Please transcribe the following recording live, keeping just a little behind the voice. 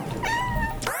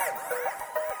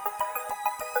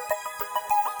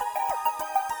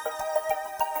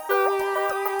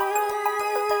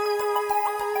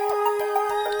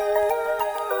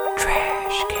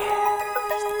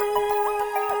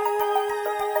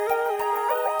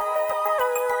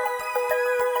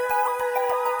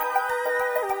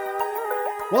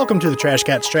Welcome to the Trash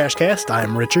Cats Trashcast.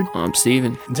 I'm Richard. I'm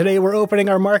Steven. And today we're opening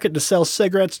our market to sell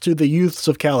cigarettes to the youths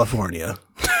of California.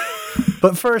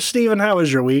 But first, Steven, how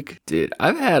was your week? Dude,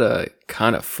 I've had a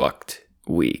kind of fucked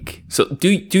week. So do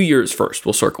yours first.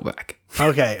 We'll circle back.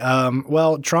 Okay.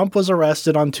 Well, Trump was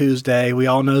arrested on Tuesday. We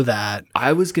all know that.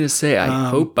 I was going to say, I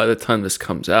hope by the time this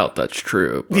comes out, that's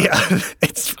true. Yeah,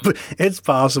 it's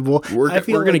possible. We're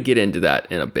going to get into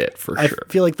that in a bit for sure. I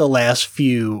feel like the last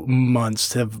few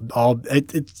months have all...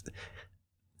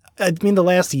 I mean, the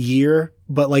last year,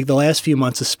 but like the last few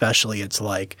months especially, it's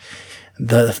like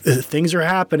the things are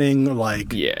happening.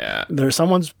 Like, yeah, there's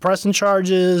someone's pressing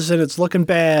charges and it's looking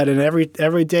bad, and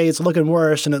every day it's looking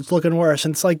worse and it's looking worse.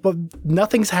 And it's like, but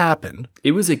nothing's happened.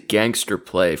 It was a gangster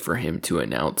play for him to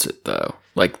announce it, though.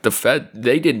 Like the Fed,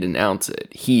 they didn't announce it.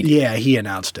 He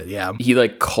announced it. Yeah, he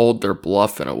like called their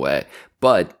bluff in a way,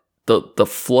 but the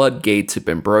floodgates have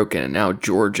been broken, and now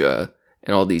Georgia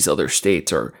and all these other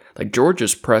states are like,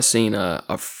 Georgia's pressing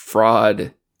a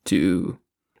fraud to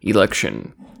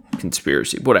election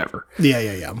conspiracy, whatever.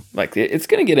 Yeah. Like, it's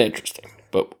going to get interesting,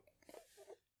 but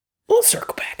we'll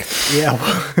circle back. Yeah,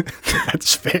 well,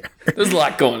 that's fair. There's a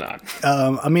lot going on.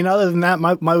 I mean, other than that,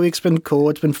 my week's been cool.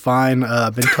 It's been fine.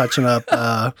 I've been touching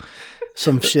up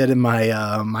some shit in my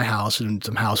house and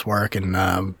some housework,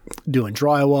 and doing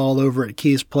drywall over at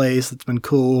Keith's place. It's been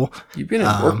cool. You've been in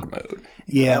work mode.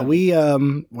 Yeah, we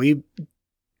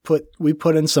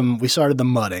started the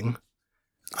mudding.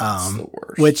 That's the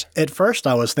worst. Which at first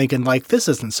I was thinking like, this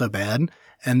isn't so bad.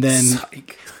 And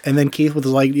then Keith was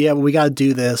like, yeah, well, we got to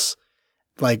do this,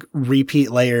 like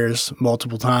repeat layers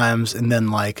multiple times. And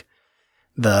then like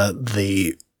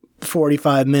the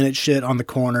 45-minute shit on the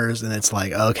corners. And it's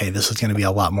like, okay, this is going to be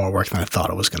a lot more work than I thought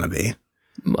it was going to be.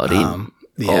 Mudding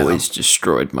always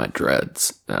destroyed my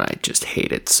dreads. And I just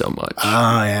hate it so much.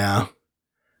 Oh, yeah.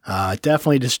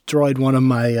 Definitely destroyed one of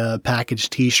my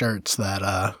packaged t-shirts that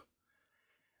I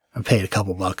paid a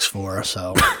couple bucks for,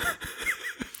 so.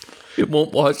 It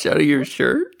won't wash out of your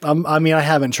shirt? I mean, I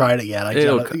haven't tried it yet.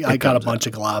 I got a bunch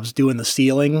of globs doing the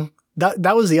sealing.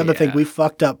 That was the other thing we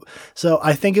fucked up. So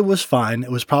I think it was fine.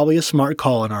 It was probably a smart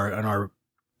call in our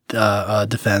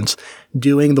defense,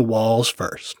 doing the walls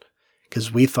first.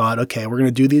 Because we thought, okay, we're going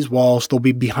to do these walls. They'll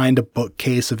be behind a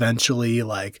bookcase eventually.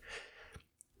 Like,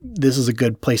 this is a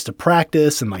good place to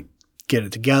practice and like get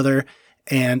it together.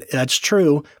 And that's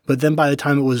true. But then by the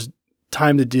time it was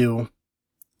time to do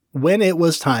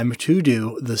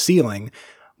the ceiling,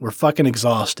 we're fucking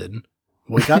exhausted.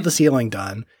 We got the ceiling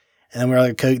done, and we're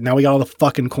like, okay, now we got all the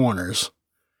fucking corners.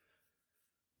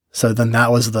 So then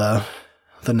that was the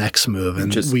next move.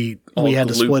 And we had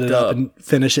to split it up and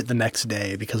finish it the next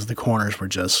day because the corners were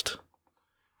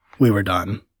we were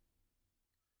done.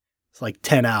 It's like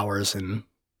 10 hours in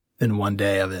one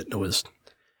day of it. It was...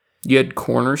 You had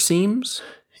corner seams?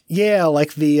 Yeah,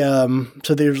 like the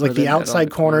so there's like the outside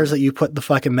corners that you put the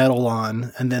fucking metal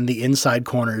on, and then the inside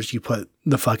corners you put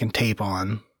the fucking tape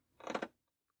on.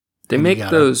 They make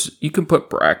those, you can put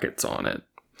brackets on it.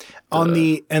 On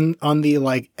the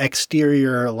like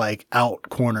exterior like out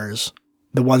corners,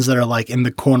 the ones that are like in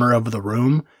the corner of the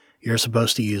room, you're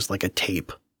supposed to use like a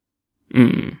tape.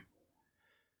 Mm.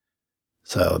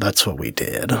 So that's what we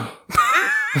did.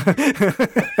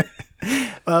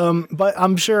 But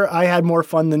I'm sure I had more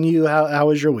fun than you. How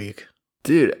was your week?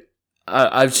 Dude,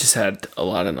 I've just had a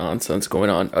lot of nonsense going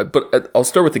on. But I'll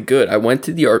start with the good. I went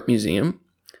to the art museum.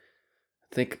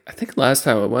 I think last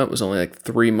time I went was only like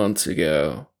 3 months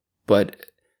ago. But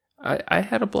I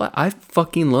had a blast. I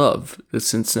fucking love the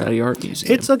Cincinnati Art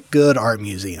Museum. It's a good art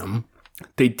museum.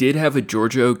 They did have a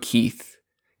Georgia O'Keeffe.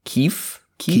 Keefe?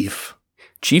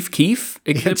 Chief Keef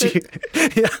exhibit?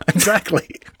 Yeah, exactly.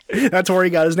 That's where he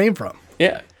got his name from.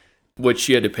 Yeah. Which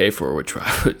you had to pay for, which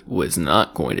I was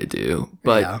not going to do.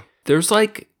 But there's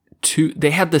like they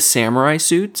had the samurai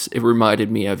suits. It reminded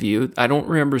me of you. I don't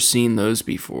remember seeing those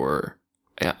before.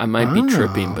 I might be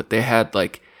tripping, but they had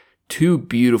like 2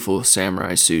 beautiful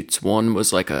samurai suits. One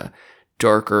was like a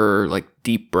darker, like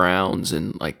deep browns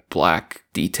and like black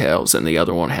details. And the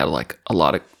other one had like a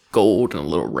lot of gold and a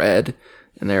little red.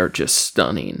 And they're just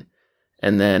stunning.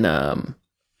 And then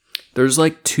there's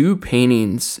like 2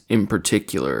 paintings in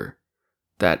particular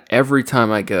that every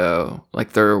time I go,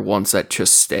 like they're ones that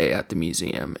just stay at the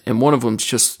museum. And one of them's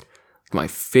just my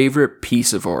favorite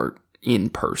piece of art in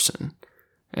person.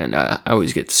 And I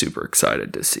always get super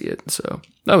excited to see it. So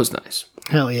that was nice.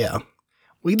 Hell yeah.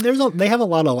 They have a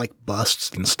lot of like busts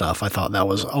and stuff. Always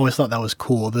thought that was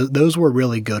cool. Those were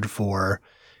really good for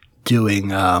doing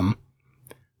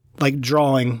like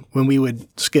drawing when we would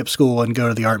skip school and go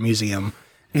to the art museum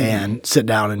and sit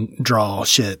down and draw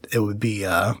shit. It would be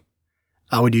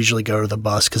I would usually go to the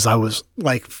bust because I was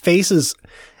like faces.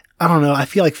 I don't know. I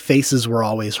feel like faces were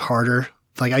always harder.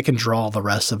 Like I can draw the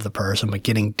rest of the person, but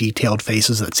getting detailed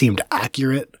faces that seemed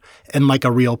accurate and like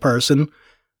a real person,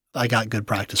 I got good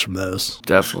practice from those.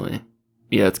 Definitely.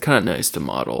 Yeah, it's kind of nice to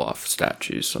model off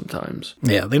statues sometimes.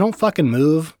 Yeah, they don't fucking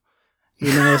move.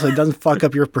 You know, so it doesn't fuck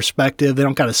up your perspective. They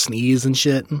don't gotta sneeze and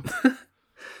shit.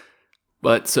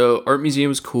 But so art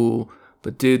museum is cool,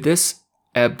 but dude, this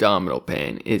abdominal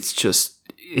pain, it's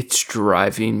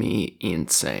driving me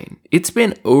insane. It's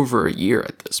been over a year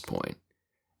at this point,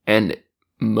 and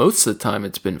most of the time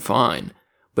it's been fine.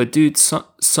 But dude,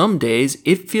 some days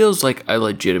it feels like I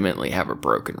legitimately have a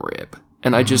broken rib,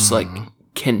 and I just like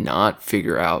cannot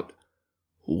figure out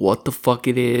what the fuck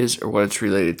it is or what it's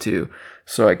related to.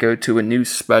 So I go to a new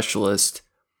specialist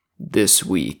this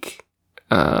week,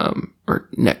 or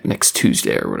next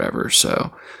Tuesday or whatever.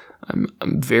 So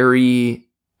I'm very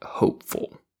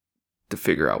hopeful to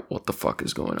figure out what the fuck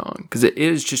is going on, because it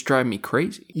is just driving me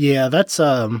crazy. Yeah, that's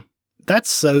so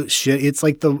shit. It's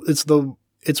like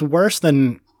it's worse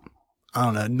than, I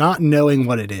don't know, not knowing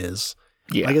what it is.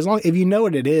 Yeah. Like if you know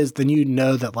what it is, then you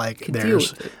know that like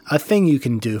there's a thing you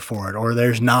can do for it, or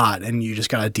there's not, and you just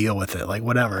got to deal with it, like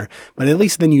whatever. But at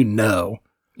least then you know.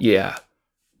 Yeah.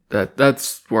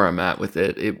 That's where I'm at with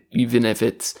it. Even if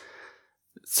it's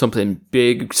something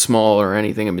big, small, or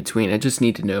anything in between, I just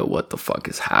need to know what the fuck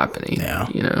is happening. Yeah.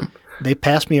 You know? They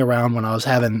passed me around when I was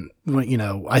having, you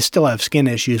know, I still have skin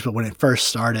issues, but when it first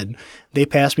started, they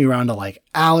passed me around to like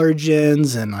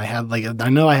allergens, and I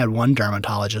know I had one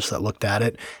dermatologist that looked at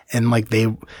it, and like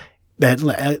that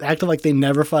acted like they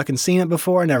never fucking seen it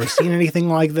before, never seen anything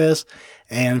like this.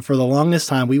 And for the longest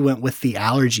time, we went with the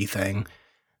allergy thing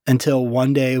until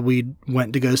one day we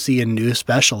went to go see a new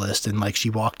specialist, and like she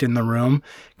walked in the room,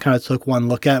 kind of took one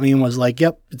look at me and was like,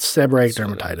 yep, it's seborrheic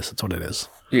dermatitis. That's what it is.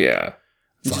 Yeah.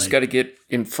 You just got to get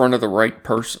in front of the right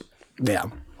person. Yeah.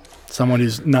 Someone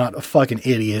who's not a fucking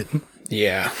idiot.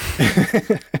 Yeah.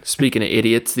 Speaking of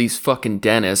idiots, these fucking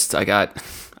dentists, I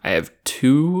have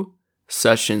 2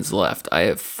 sessions left. I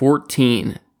have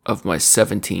 14 of my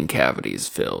 17 cavities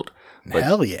filled. But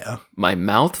hell yeah. My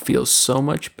mouth feels so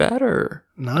much better.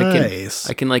 Nice.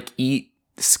 I can like eat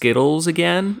Skittles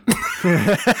again.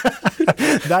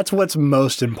 That's what's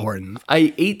most important.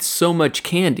 I ate so much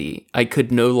candy, I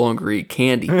could no longer eat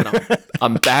candy. But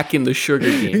I'm back in the sugar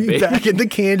game, baby. Back in the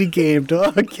candy game,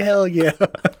 dog. Hell yeah.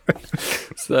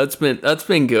 So that's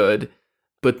been good.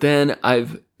 But then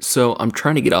I'm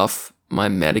trying to get off my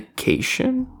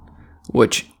medication,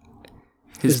 which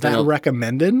is that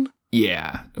recommended?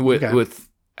 Yeah, with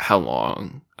how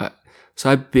long? So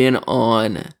I've been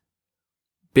on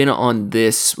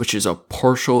this, which is a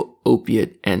partial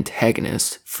opiate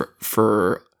antagonist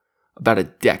for about a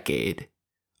decade,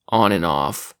 on and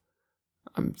off.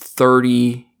 I'm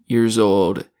 30 years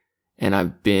old, and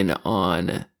I've been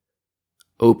on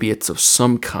opiates of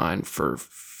some kind for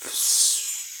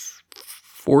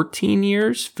 14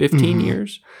 years, 15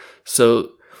 years.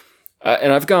 So,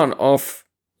 and I've gone off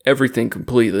everything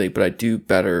completely, but I do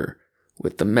better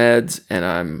with the meds, and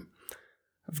I've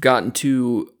gotten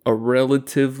to a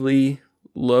relatively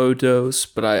low dose,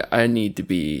 but I need to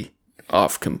be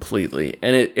off completely,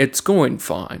 and it's going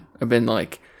fine. I've been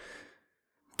like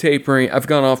tapering. I've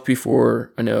gone off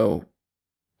before. I know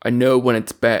when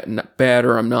it's bad,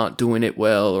 or I'm not doing it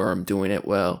well, or I'm doing it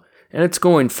well, and it's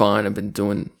going fine. I've been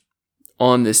doing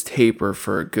on this taper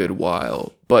for a good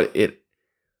while, but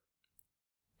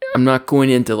I'm not going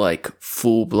into like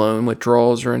full blown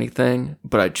withdrawals or anything,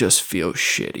 but I just feel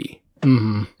shitty.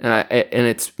 Mm-hmm. And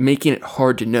it's making it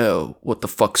hard to know what the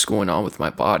fuck's going on with my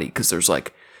body, because there's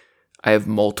like, I have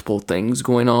multiple things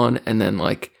going on, and then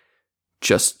like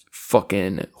just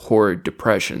fucking horrid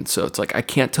depression. So it's like I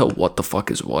can't tell what the fuck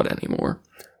is what anymore.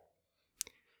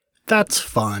 That's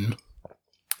fun.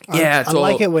 Yeah, I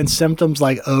like it when symptoms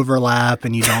like overlap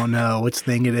and you don't know which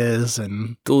thing it is,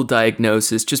 and dual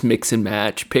diagnosis, just mix and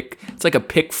match. It's like a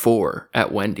pick 4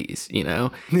 at Wendy's. You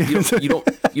know, you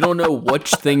don't know which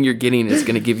thing you're getting is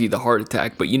going to give you the heart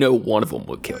attack, but you know one of them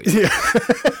will kill you. Yeah.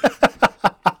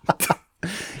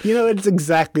 You know, it's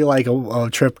exactly like a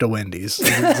trip to Wendy's.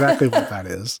 It's exactly what that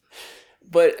is.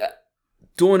 But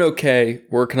doing okay,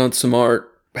 working on some art,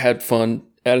 had fun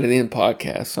editing the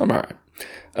podcast. I'm all right.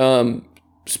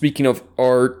 Speaking of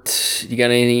art, you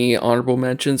got any honorable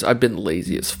mentions? I've been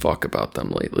lazy as fuck about them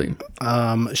lately.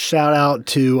 Shout out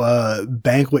to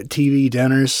Banquet TV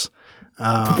Dinners.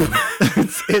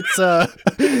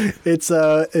 It's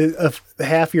a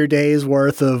half your day's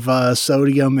worth of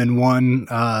sodium in one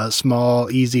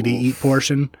small, easy to eat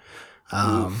portion.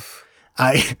 I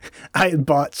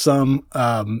bought some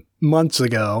months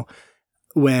ago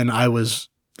when I was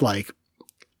like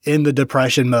in the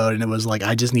depression mode and it was like,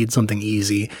 I just need something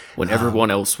easy. When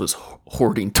everyone else was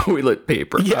hoarding toilet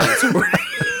paper. Yeah.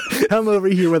 I'm over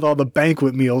here with all the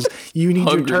banquet meals. You need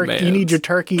your turkey. You need your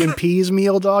turkey and peas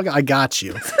meal, dog. I got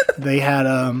you. They had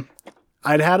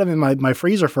I'd had them in my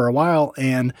freezer for a while,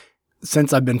 and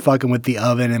since I've been fucking with the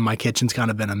oven and my kitchen's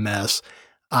kind of been a mess,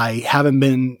 I haven't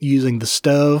been using the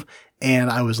stove.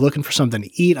 And I was looking for something to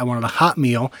eat. I wanted a hot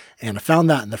meal, and I found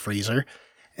that in the freezer.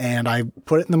 And I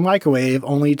put it in the microwave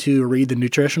only to read the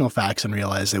nutritional facts and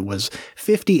realize it was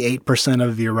 58%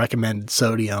 of your recommended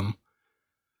sodium.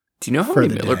 Do you know how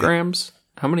many milligrams?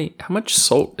 How much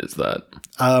salt is that?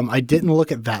 I didn't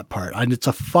look at that part. It's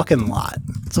a fucking lot.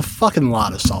 It's a fucking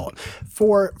lot of salt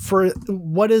for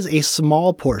what is a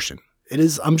small portion. It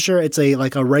is. I'm sure it's a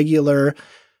regular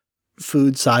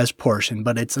food size portion,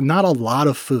 but it's not a lot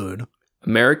of food.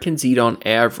 Americans eat on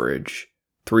average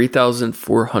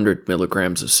 3,400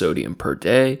 milligrams of sodium per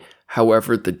day.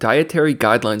 However, the dietary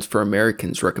guidelines for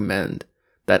Americans recommend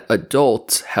that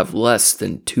adults have less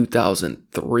than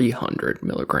 2,300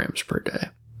 milligrams per day.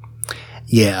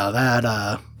 Yeah,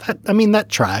 that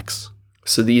tracks.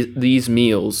 So these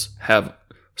meals have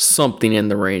something in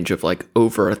the range of like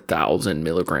over 1,000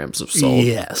 milligrams of salt.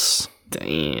 Yes.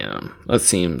 Damn, that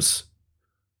seems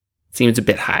a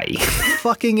bit high.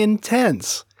 Fucking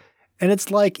intense. And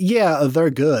it's like, yeah, they're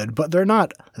good, but they're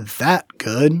not that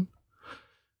good.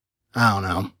 I don't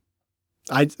know.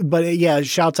 But yeah,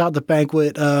 shouts out to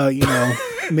banquet,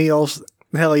 meals.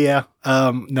 Hell yeah.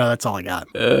 No, that's all I got.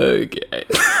 Okay.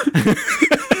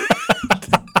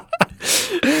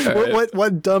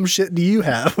 What dumb shit do you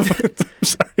have?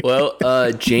 Sorry. Well,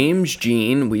 James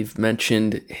Jean, we've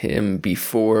mentioned him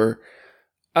before.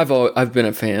 I've been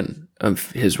a fan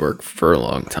of his work for a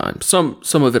long time. Some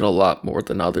of it a lot more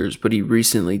than others, but he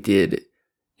recently did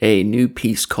a new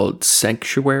piece called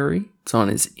Sanctuary. It's on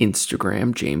his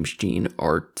Instagram, James Jean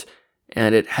Art,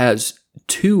 and it has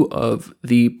two of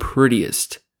the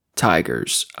prettiest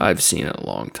tigers I've seen in a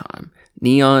long time.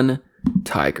 Neon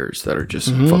tigers that are just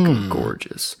fucking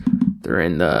gorgeous. They're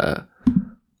in the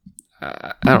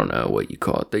I don't know what you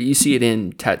call it. You see it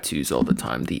in tattoos all the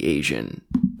time, the Asian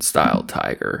style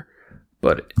tiger,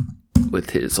 but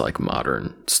with his like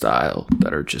modern style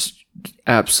that are just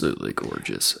absolutely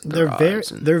gorgeous.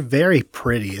 They're very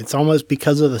pretty. It's almost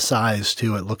because of the size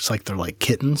too. It looks like they're like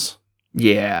kittens.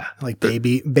 Yeah, like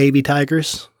baby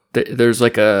tigers. There's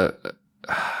like a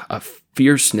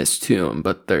fierceness to them,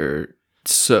 but they're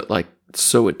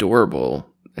so adorable.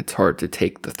 It's hard to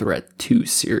take the threat too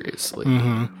seriously.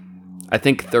 Mm-hmm. I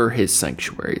think they're his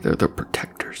sanctuary. They're the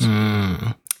protectors.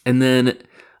 Mm. And then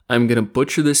I'm going to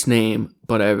butcher this name,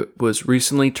 but I was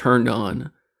recently turned on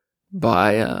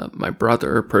by my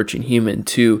brother, Approaching Human,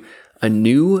 to a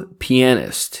new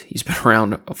pianist. He's been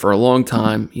around for a long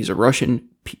time. He's a Russian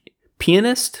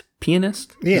pianist?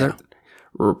 Yeah.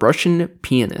 Russian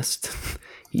pianist.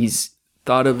 He's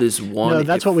thought of as one... No,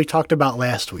 that's what we talked about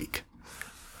last week.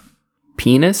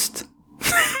 Pianist?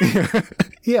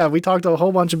 Yeah, we talked a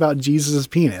whole bunch about Jesus'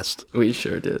 pianist. We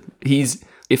sure did. He's,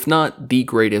 if not the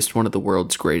greatest, one of the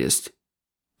world's greatest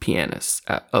pianists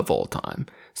of all time.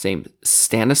 His name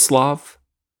Stanislav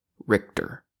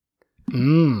Richter.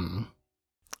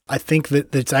 I think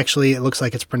that it's actually, it looks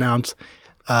like it's pronounced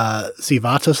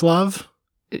Svatoslav.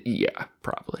 Yeah,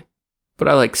 probably. But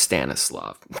I like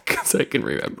Stanislav because I can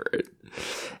remember it.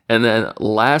 And then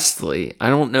lastly, I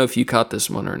don't know if you caught this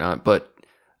one or not, but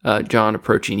John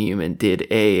Approaching Human did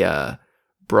a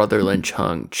Brother Lynch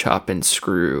Hung chop and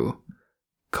screw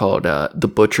called The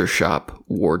Butcher Shop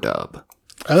War Dub.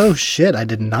 Oh shit, I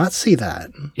did not see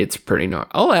that. It's pretty gnarly.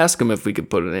 I'll ask him if we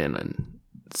could put it in and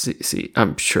see.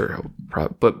 I'm sure he'll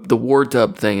probably, but the War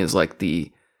Dub thing is like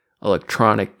the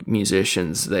electronic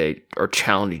musicians, they are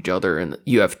challenge each other and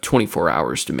you have 24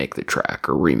 hours to make the track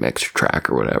or remix your track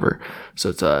or whatever.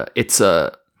 So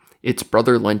it's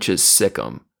Brother Lynch's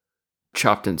Sick'em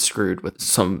chopped and screwed with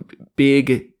some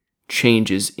big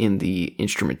changes in the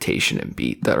instrumentation and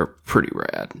beat that are pretty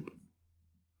rad.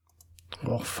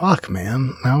 Well, fuck,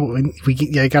 man. Now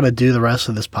I got to do the rest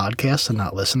of this podcast and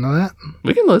not listen to that.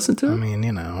 We can listen to it. I mean,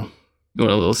 you know. You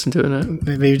want to listen to it now?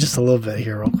 Maybe just a little bit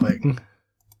here real quick.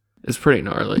 It's pretty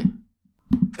gnarly.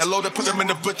 Hello, they put them in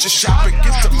the butcher shop and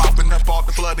get to mopping up all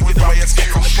the blood and get away, escape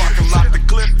from the parking lot. The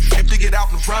clip, empty, get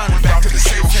out and run back to the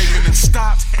safe haven and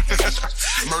stop.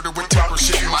 Murder with terror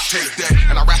shit in my tape deck,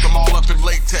 and I wrap them all up in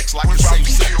latex like a safe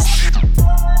sex.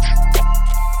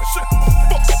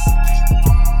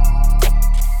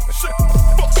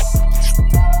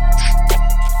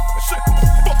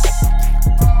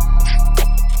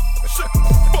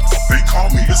 They call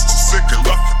me Mr.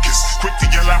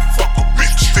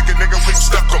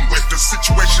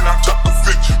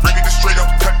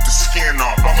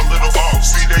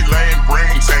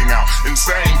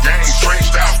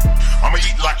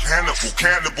 rifle,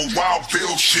 cannibal, wild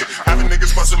bill shit. Having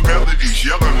niggas busting melodies,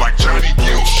 yelling like Johnny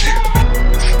Gill shit.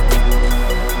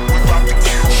 We about to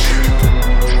kill shit.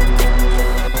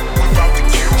 We about to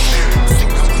kill shit. We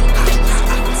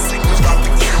about to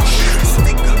kill shit.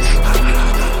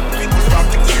 We about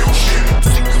to kill shit. We about to kill shit.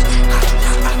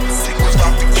 We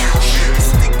about to kill shit.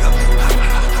 We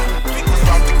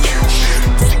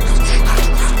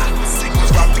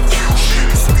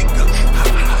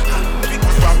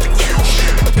about to kill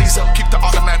shit. Please up, keep the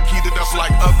automatic heated up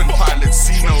like oven pilots,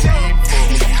 see no evil.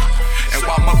 And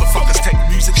while motherfuckers take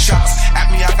music shots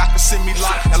at me, I got the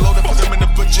semi-lock and load up, put them in the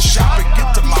butcher shop and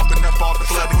get to mopping up all the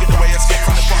blood and get away, escape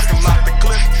from the parking lot. The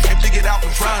clip, empty it out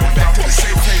and run back to the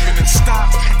safe haven and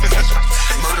stop.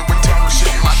 Murder with terror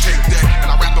shit in my tape deck,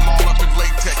 and I wrap them all up in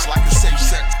latex like a safe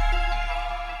sex.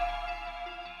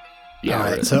 Yeah. All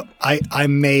right, so I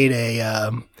made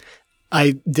a.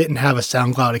 I didn't have a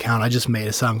SoundCloud account. I just made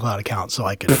a SoundCloud account so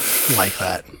I could like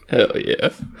that. Hell yeah.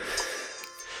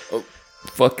 Oh,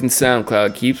 fucking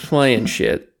SoundCloud keeps playing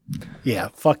shit. Yeah,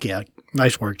 fuck yeah.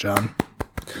 Nice work, John.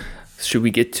 Should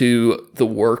we get to the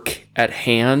work at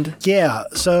hand? Yeah,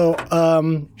 so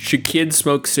should kids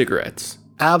smoke cigarettes?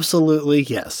 Absolutely,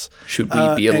 yes. Should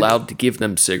we be allowed to give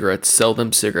them cigarettes, sell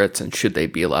them cigarettes, and should they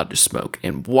be allowed to smoke?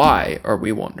 And why, are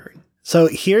we wondering? So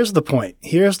here's the point.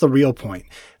 Here's the real point.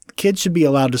 Kids should be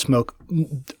allowed to smoke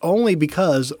only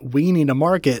because we need a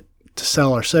market to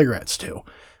sell our cigarettes to.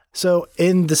 So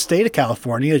in the state of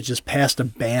California, it just passed a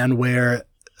ban where,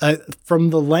 from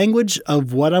the language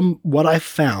of what I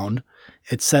found,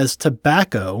 it says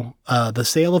tobacco, the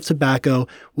sale of tobacco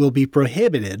will be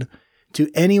prohibited to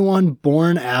anyone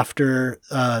born after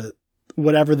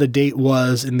whatever the date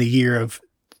was in the year of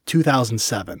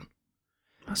 2007.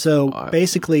 So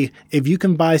basically, if you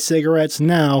can buy cigarettes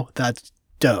now, that's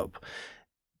dope.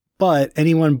 But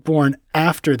anyone born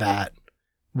after that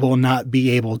will not be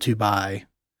able to buy.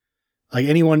 Like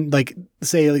anyone, like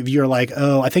say if you're like,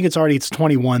 oh, I think it's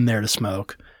 21 there to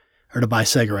smoke or to buy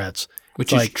cigarettes.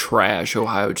 Which is like trash.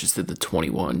 Ohio just did the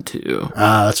 21 too.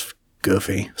 That's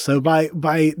goofy. So by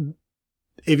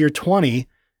if you're 20,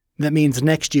 that means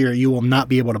next year you will not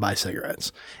be able to buy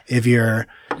cigarettes. If you're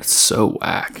That's so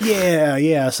whack.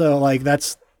 Yeah. So like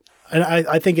that's, and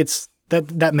I think it's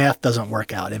that math doesn't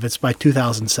work out. If it's by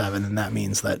 2007, then that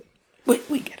means that we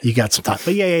get it. You got some time.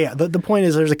 But yeah. The point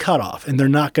is there's a cutoff, and they're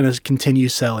not going to continue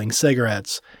selling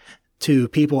cigarettes to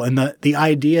people. And the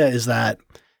idea is that,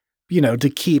 to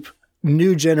keep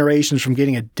new generations from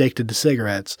getting addicted to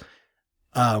cigarettes,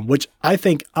 which I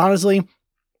think, honestly,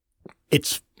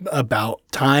 it's about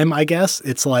time, I guess.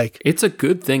 It's like... It's a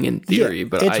good thing in theory,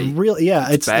 but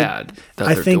it's bad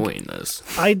that they're doing this.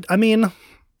 I mean...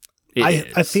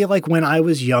 I feel like when I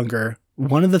was younger,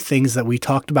 one of the things that we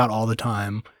talked about all the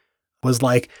time was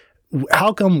like,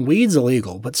 how come weed's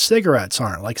illegal, but cigarettes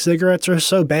aren't? Like cigarettes are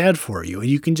so bad for you and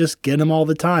you can just get them all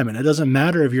the time. And it doesn't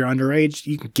matter if you're underage,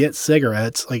 you can get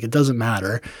cigarettes. Like it doesn't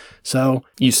matter. So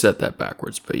you said that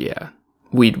backwards, but yeah,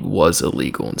 weed was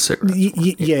illegal in cigarettes.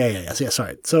 Yeah.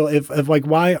 Sorry. So if like,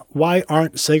 why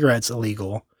aren't cigarettes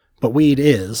illegal, but weed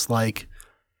is like,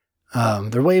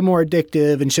 they're way more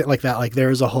addictive and shit like that. Like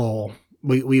there's a whole,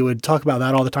 we would talk about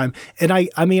that all the time. And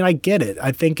I mean, I get it.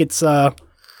 I think it's,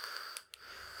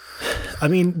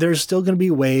 there's still going to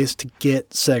be ways to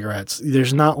get cigarettes.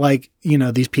 There's not like,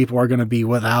 these people are going to be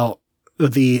without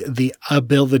the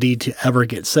ability to ever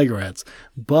get cigarettes.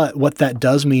 But what that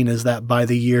does mean is that by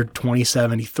the year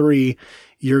 2073,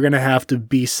 you're going to have to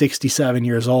be 67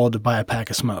 years old to buy a pack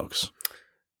of smokes.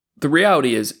 The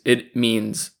reality is it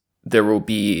means there will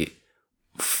be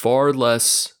far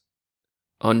less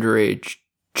underage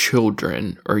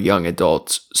children or young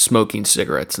adults smoking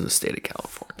cigarettes in the state of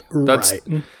California.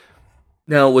 Right.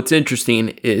 Now, what's interesting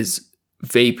is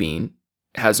vaping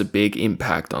has a big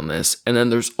impact on this. And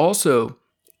then there's also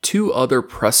two other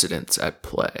precedents at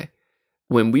play.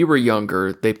 When we were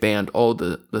younger, they banned all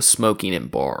the smoking in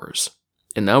bars.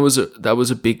 And that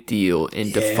was a big deal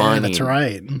in defining that's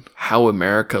right. how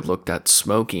America looked at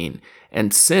smoking.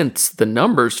 And since the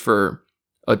numbers for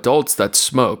adults that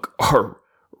smoke are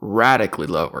radically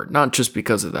lower, not just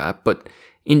because of that, but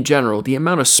in general, the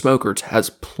amount of smokers has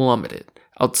plummeted.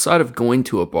 Outside of going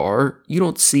to a bar, you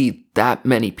don't see that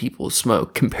many people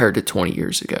smoke compared to 20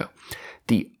 years ago.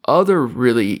 The other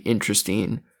really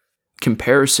interesting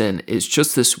comparison is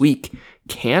just this week,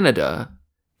 Canada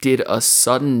did a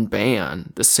sudden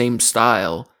ban, the same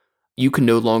style. You can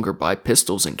no longer buy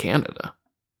pistols in Canada.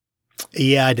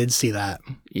 Yeah, I did see that.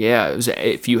 Yeah,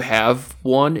 if you have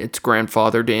one, it's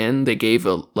grandfathered in. They gave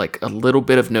a little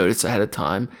bit of notice ahead of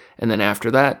time, and then after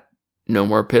that, no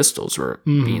more pistols were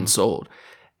being sold.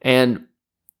 And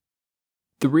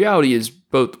the reality is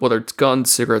both, whether it's guns,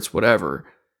 cigarettes, whatever,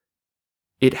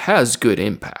 it has good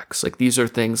impacts. Like, these are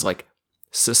things like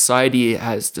society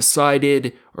has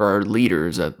decided, or our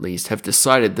leaders at least have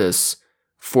decided this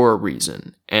for a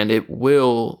reason, and it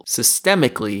will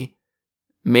systemically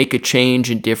make a change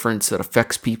and difference that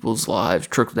affects people's lives,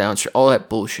 trickle down, all that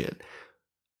bullshit.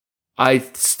 I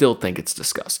still think it's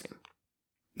disgusting.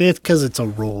 It's because it's a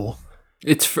rule.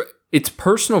 It's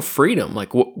personal freedom.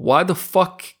 Like, why the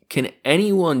fuck can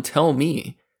anyone tell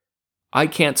me I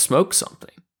can't smoke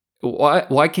something?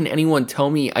 Why can anyone tell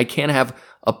me I can't have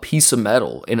a piece of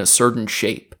metal in a certain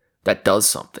shape that does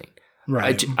something?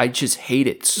 Right. I just hate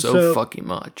it so fucking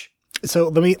much. So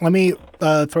let me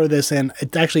throw this in.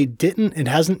 It actually it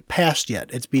hasn't passed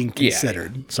yet. It's being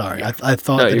considered. Yeah. Sorry. Yeah. I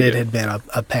thought that it had been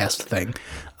a past thing.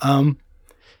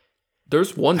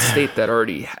 There's one state that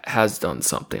already has done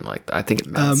something like that. I think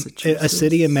in Massachusetts. A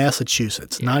city in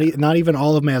Massachusetts. Yeah. Not even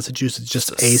all of Massachusetts,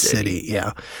 just a city.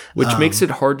 Yeah. Which makes it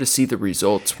hard to see the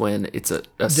results when it's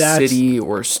a city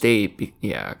or state.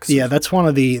 Yeah. Yeah, that's one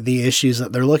of the issues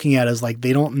that they're looking at is like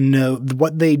they don't know.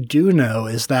 What they do know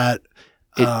is that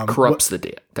it corrupts the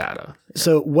data. Yeah.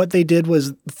 So what they did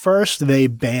was first they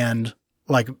banned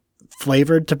like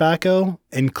flavored tobacco,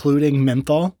 including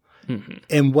menthol. Mm-hmm.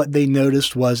 And what they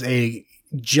noticed was a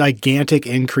gigantic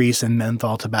increase in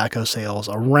menthol tobacco sales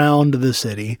around the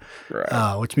city,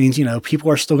 right. Which means, people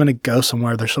are still going to go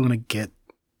somewhere. They're still going to get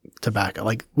tobacco.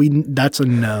 Like that's a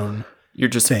known You're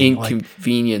just thing.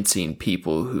 inconveniencing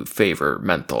people who favor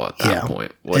menthol at that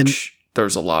point, which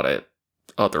there's a lot of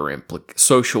other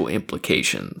social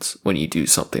implications when you do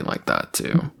something like that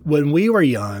too. When we were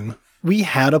young, we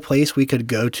had a place we could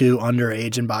go to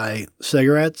underage and buy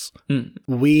cigarettes. Mm.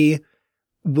 We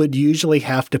would usually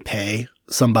have to pay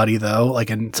somebody though,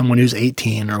 like someone who's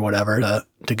 18 or whatever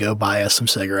to go buy us some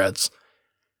cigarettes.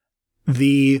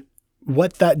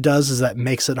 What that does is that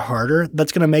makes it harder.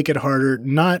 That's going to make it harder.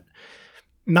 Not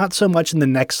so much in the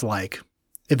next,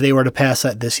 if they were to pass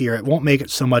that this year, it won't make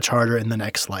it so much harder in the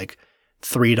next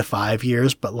 3 to 5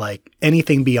 years, but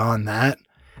anything beyond that.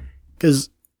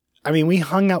 Because we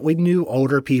hung out, we knew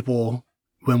older people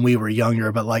when we were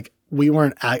younger, but we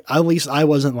weren't, at least I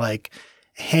wasn't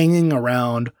hanging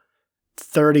around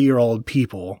 30-year-old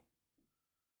people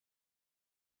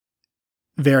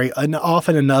very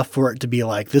often enough for it to be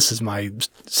this is my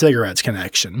cigarettes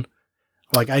connection.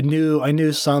 I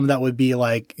knew some that would be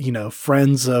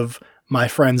friends of my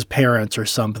friend's parents or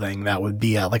something that would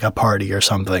be at a party or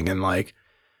something. And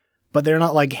but they're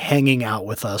not hanging out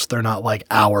with us. They're not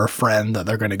our friend that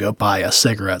they're going to go buy us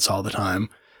cigarettes all the time.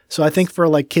 So I think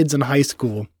for kids in high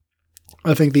school,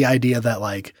 I think the idea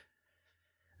that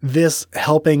this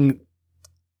helping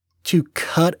to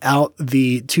cut out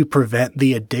to prevent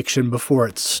the addiction before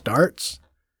it starts,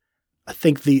 I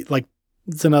think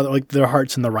it's another their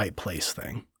heart's in the right place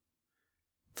thing.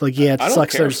 It's it I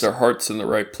sucks. don't care if their heart's in the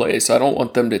right place. I don't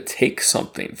want them to take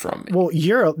something from me. Well,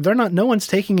 they're not. No one's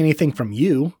taking anything from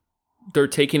you. They're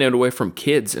taking it away from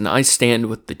kids, and I stand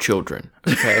with the children.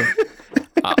 Okay,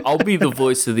 I'll be the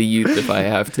voice of the youth if I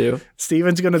have to.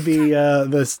 Steven's going to be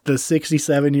the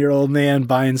 67-year-old man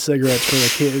buying cigarettes for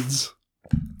the kids.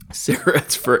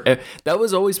 Cigarettes for that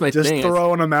was always my thing. Just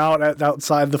throwing them out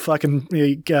outside the fucking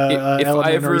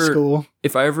elementary school.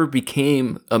 If I ever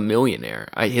became a millionaire,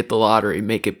 I hit the lottery,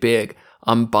 make it big,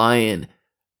 I'm buying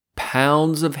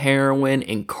pounds of heroin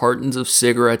and cartons of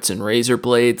cigarettes and razor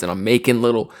blades, and I'm making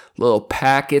little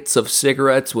packets of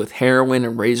cigarettes with heroin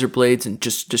and razor blades and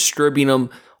just distributing them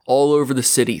all over the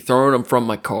city, throwing them from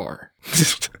my car.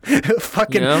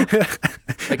 Fucking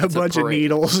a bunch of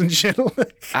needles and shit.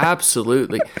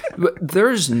 Absolutely. But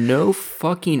there's no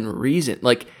fucking reason.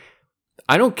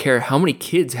 I don't care how many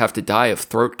kids have to die of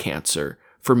throat cancer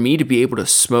for me to be able to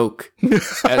smoke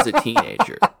as a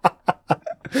teenager.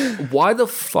 Why the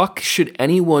fuck should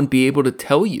anyone be able to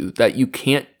tell you that you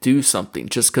can't do something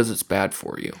just because it's bad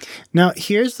for you? Now,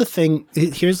 here's the thing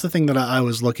that I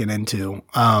was looking into.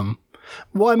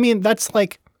 That's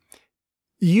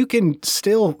you can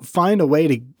still find a way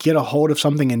to get a hold of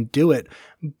something and do it.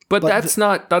 But that's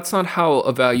not how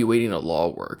evaluating a law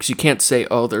works. You can't say,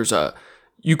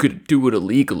 you could do it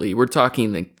illegally. We're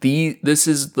talking this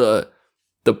is the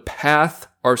path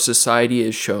our society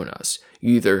has shown us.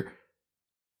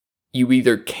 You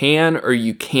either can or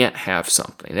you can't have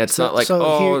something. It's not it's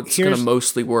going to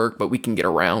mostly work, but we can get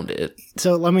around it.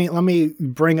 So let me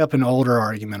bring up an older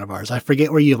argument of ours. I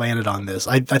forget where you landed on this.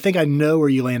 I think I know where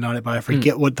you landed on it, but I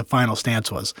forget what the final stance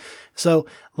was. So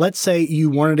let's say you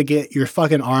wanted to get your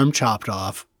fucking arm chopped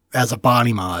off as a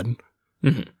body mod.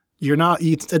 Mm-hmm.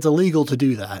 It's illegal to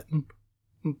do that,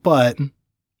 but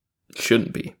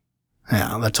shouldn't be.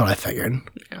 Yeah, that's what I figured.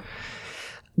 Yeah.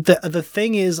 The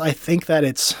thing is, I think that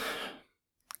it's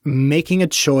making a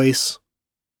choice.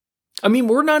 I mean,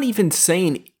 we're not even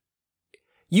saying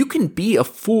you can be a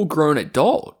full-grown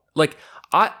adult. Like,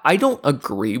 I don't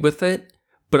agree with it,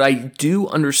 but I do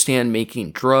understand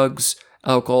making drugs,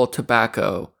 alcohol,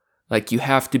 tobacco, like you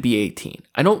have to be 18.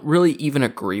 I don't really even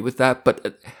agree with that,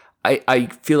 but I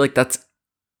feel like that's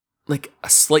like a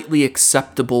slightly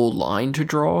acceptable line to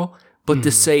draw. But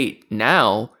to say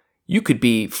now, you could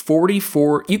be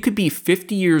 44, you could be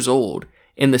 50 years old,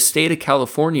 and the state of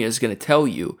California is going to tell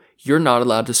you you're not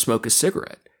allowed to smoke a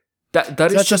cigarette.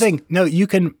 That's just the thing. No, you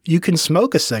can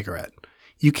smoke a cigarette.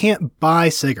 You can't buy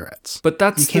cigarettes. But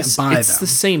you can't buy it's them. The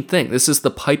same thing. This is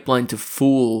the pipeline to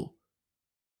full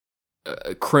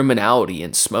criminality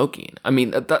in smoking. I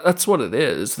mean, that's what it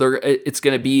is. It's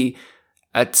going to be,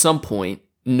 at some point,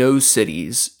 no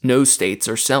cities, no states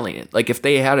are selling it. Like, if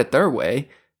they had it their way,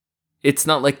 it's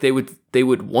not like they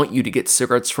would want you to get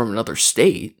cigarettes from another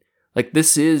state. Like,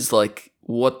 this is like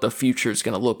what the future is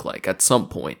going to look like at some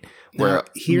point, where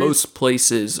most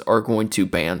places are going to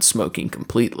ban smoking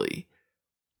completely.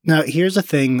 Now, here's a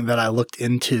thing that I looked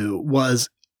into was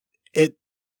it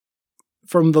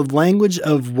from the language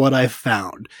of what I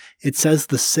found. It says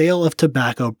the sale of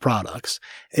tobacco products.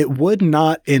 It would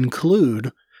not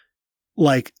include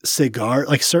like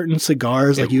certain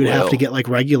cigars. Like you would have to get like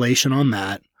regulation on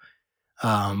that.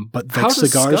 But like how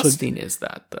cigars disgusting is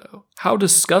that though? How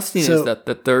disgusting is that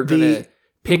they're going to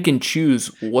pick and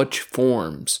choose which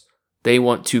forms they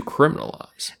want to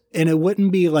criminalize? And it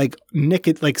wouldn't be like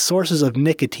sources of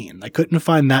nicotine. I couldn't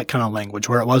find that kind of language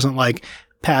where it wasn't like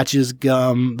patches,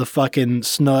 gum, the fucking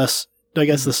snus. I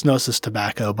guess the snus is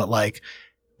tobacco, but like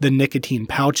the nicotine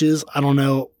pouches. I don't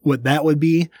know what that would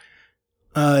be.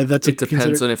 It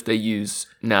depends on if they use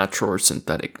natural or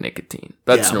synthetic nicotine.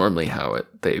 That's normally how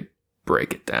they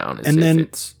break it down. Is if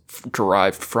it's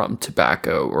derived from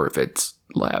tobacco or if it's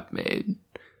lab made.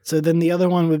 So then the other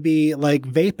one would be like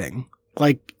vaping.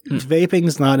 Like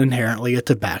vaping's not inherently a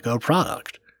tobacco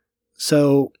product.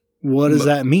 So what does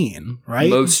that mean, right?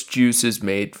 Most juice is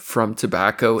made from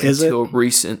tobacco until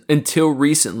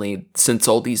recently, since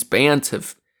all these bans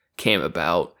have came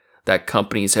about, that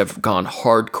companies have gone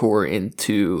hardcore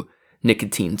into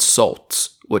nicotine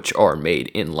salts, which are made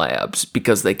in labs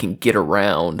because they can get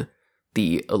around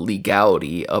the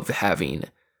illegality of having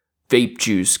vape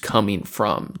juice coming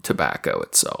from tobacco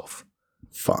itself.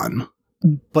 Fun.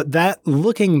 But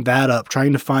looking that up,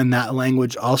 trying to find that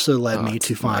language also led me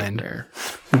to find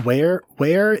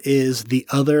where is the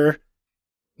other,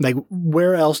 like,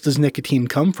 where else does nicotine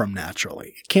come from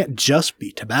naturally? It can't just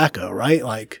be tobacco, right?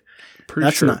 Like, pretty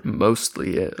sure it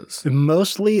mostly is.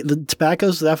 Mostly, the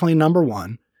tobacco's definitely number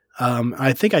one.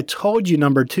 I think I told you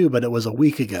number two, but it was a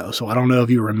week ago, so I don't know if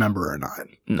you remember or not.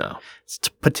 No. It's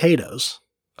potatoes.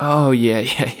 Oh,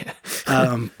 yeah.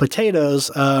 Potatoes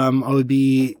would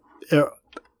be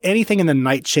anything in the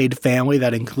nightshade family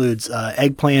that includes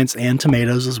eggplants and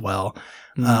tomatoes as well.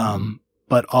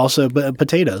 But also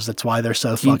potatoes. That's why they're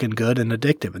so fucking good and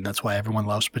addictive, and that's why everyone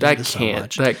loves potatoes so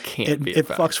much. That can't be. It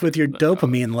fucks with your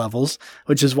dopamine levels,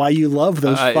 which is why you love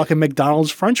those fucking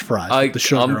McDonald's French fries with the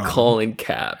sugar I'm calling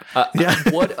cap.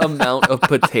 What amount of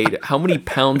potato? How many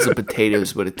pounds of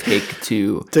potatoes would it take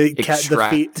to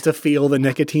extract to feel the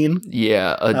nicotine?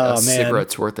 Yeah, a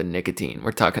cigarette's worth of nicotine.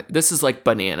 We're talking. This is like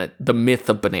the myth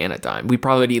of banana dime. We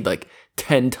probably need like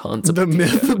 10 tons of the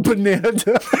myth of banana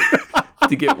dime.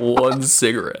 to get one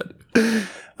cigarette.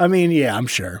 I mean, yeah, I'm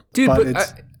sure. Dude,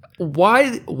 but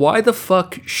why the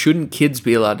fuck shouldn't kids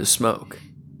be allowed to smoke?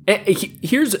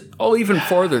 I'll even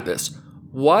farther this.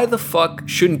 Why the fuck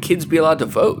shouldn't kids be allowed to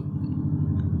vote?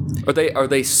 Are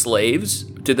they slaves?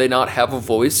 Do they not have a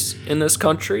voice in this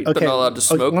country? Okay. They're not allowed to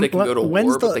smoke. They can go to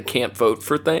war, but they can't vote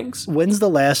for things. When's the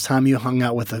last time you hung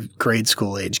out with a grade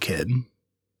school age kid?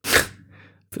 I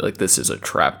feel like this is a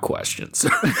trap question.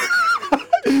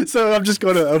 So I'm just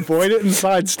going to avoid it and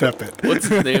sidestep it. What's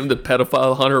his name? The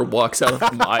pedophile hunter walks out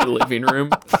of my living room.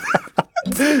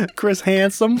 Chris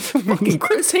Hansen. Fucking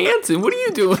Chris Hansen. What are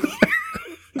you doing?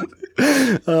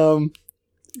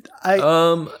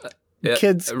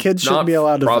 Kids shouldn't be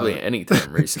allowed to probably vote.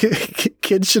 anytime recently.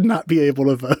 Kids should not be able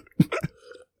to vote.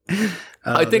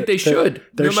 I think they should,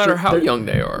 no matter how young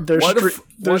they are. Why the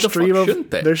fuck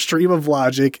shouldn't they? Their stream of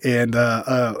logic and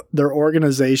their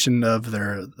organization of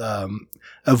their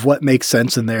of what makes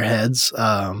sense in their heads.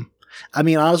 I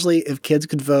mean, honestly, if kids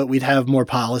could vote, we'd have more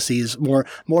policies, more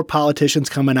politicians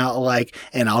coming out like,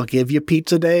 and I'll give you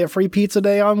a free pizza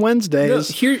day on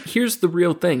Wednesdays. No, here's the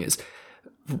real thing is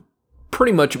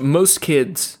pretty much most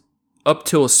kids up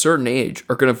till a certain age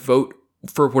are going to vote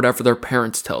for whatever their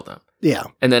parents tell them. Yeah.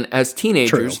 And then as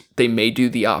teenagers, True. they may do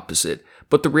the opposite.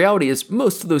 But the reality is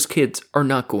most of those kids are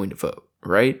not going to vote,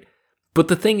 right? But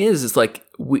the thing is like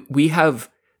we have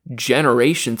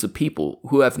generations of people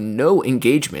who have no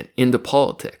engagement into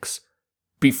politics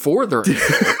before they're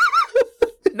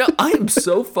No, I am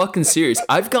so fucking serious.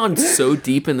 I've gone so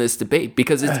deep in this debate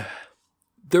because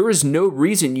there is no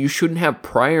reason you shouldn't have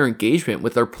prior engagement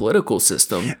with our political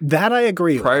system. That I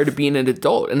agree with. Prior to being an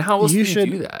adult. And how else do you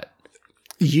do that?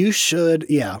 You should,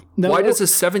 yeah. No, why does a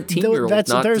 17-year-old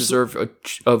not deserve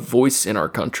a voice in our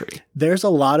country? There's a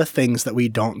lot of things that we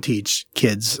don't teach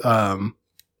kids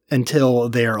until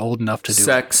they're old enough to do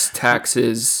Sex,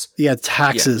 taxes. Yeah,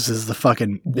 taxes is the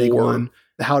fucking big one.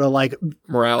 How to like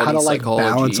morality, how to like psychology.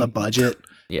 balance a budget.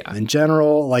 Yeah. In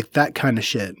general, like that kind of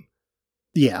shit.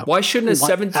 Yeah. Why shouldn't a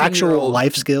 17-year-old actual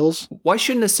life skills? Why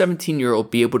shouldn't a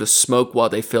 17-year-old be able to smoke while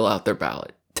they fill out their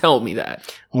ballot? Tell me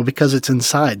that. Well, because it's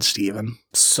inside, Stephen.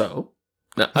 So?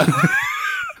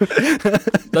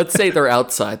 Let's say they're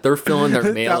outside. They're filling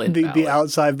their mail-in ballot. The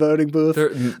outside voting booth.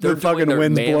 They're fucking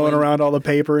wind's blowing around all the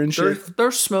paper and shit.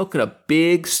 They're smoking a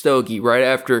big stogie right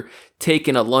after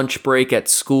taking a lunch break at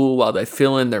school while they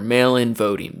fill in their mail-in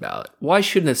voting ballot. Why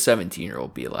shouldn't a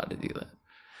 17-year-old be allowed to do that?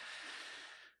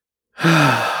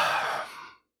 I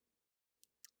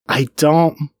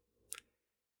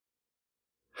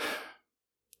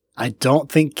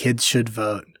don't think kids should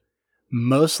vote.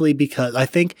 Mostly because I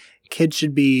think kids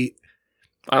should be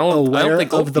aware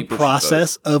of the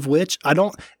process of which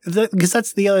because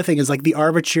that's the other thing is like the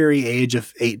arbitrary age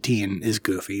of 18 is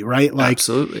goofy, right? Like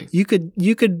absolutely. You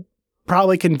could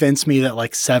probably convince me that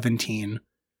like 17,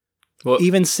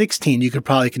 even 16, you could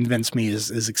probably convince me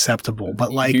is acceptable.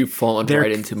 But like you've fallen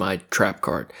right into my trap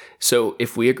card. So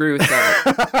if we agree with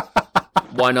that,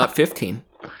 why not 15?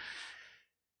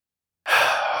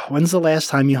 When's the last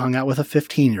time you hung out with a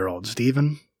 15-year-old,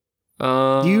 Stephen?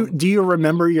 Do you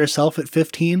remember yourself at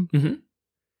 15? Mm-hmm.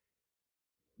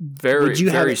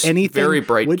 Very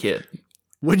bright kid.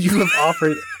 Would you have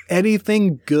offered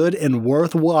anything good and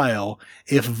worthwhile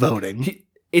if voting?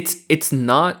 It's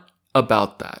not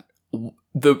about that.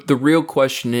 The real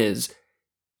question is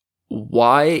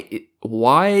why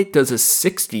does a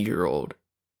 60-year-old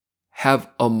have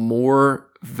a more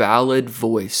valid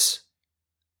voice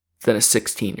than a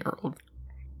 16-year-old?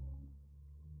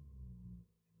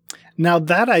 Now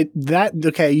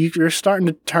okay, you're starting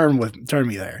to turn me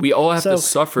there. We all have to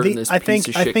suffer in this piece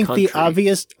of shit country.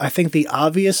 I think the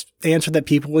obvious answer that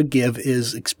people would give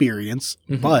is experience,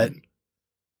 mm-hmm. but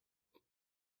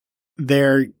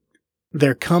there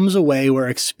comes a way where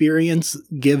experience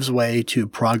gives way to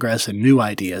progress and new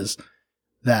ideas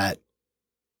that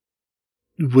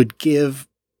would give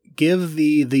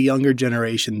the younger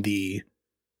generation the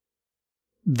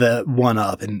one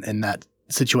up in that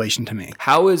situation to me.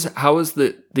 How does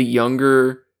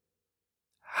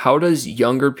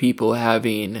younger people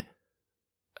having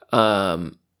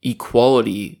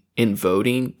equality in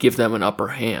voting give them an upper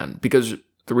hand? Because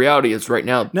the reality is right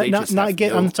now I'm not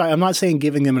saying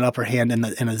giving them an upper hand in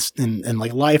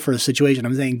like life or a situation.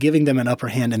 I'm saying giving them an upper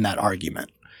hand in that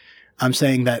argument. I'm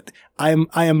saying that I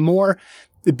am more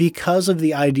because of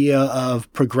the idea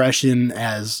of progression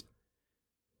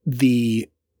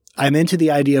I'm into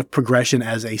the idea of progression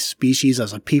as a species,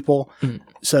 as a people. Mm.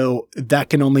 So that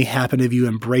can only happen if you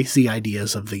embrace the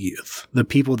ideas of the youth, the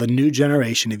people, the new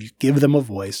generation, if you give them a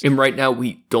voice. And right now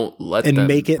we don't let them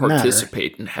make it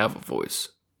participate and have a voice.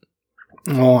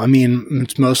 Well, I mean,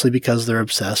 it's mostly because they're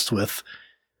obsessed with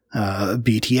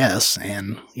BTS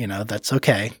and, that's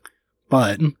okay.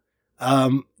 But,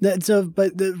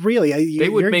 really, they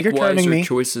would make wiser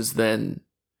choices than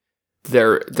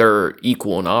their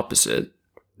equal and opposite.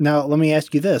 Now, let me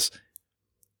ask you this.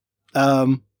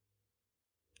 On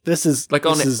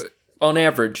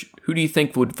average, who do you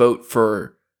think would vote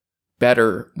for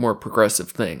better, more progressive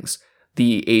things?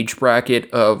 The age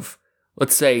bracket of,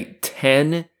 let's say,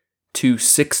 10 to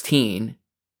 16,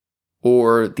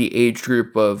 or the age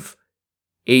group of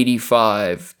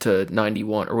 85 to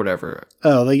 91 or whatever?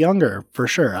 Oh, the younger, for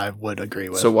sure, I would agree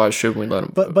with. So why should we let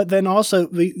them vote? But then also,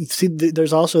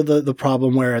 there's also the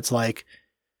problem where it's like,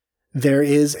 there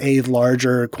is a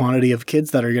larger quantity of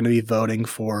kids that are going to be voting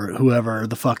for whoever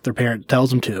the fuck their parent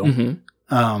tells them to. Mm-hmm.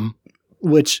 And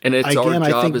it's our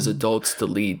job as adults to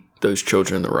lead those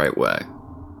children the right way.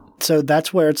 So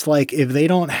that's where it's like, if they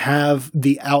don't have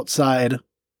the outside,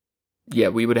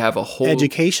 we would have a whole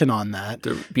education on that.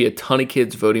 There'd be a ton of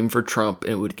kids voting for Trump,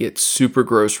 and it would get super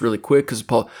gross really quick. Because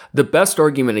the best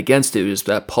argument against it is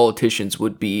that politicians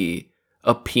would be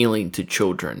appealing to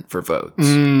children for votes.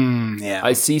 Yeah.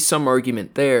 I see some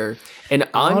argument there. And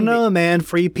I don't know, man.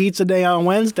 Free pizza day on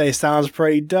Wednesday sounds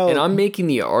pretty dope. And I'm making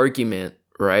the argument,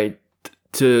 right,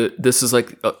 this is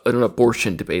like an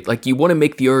abortion debate. Like, you want to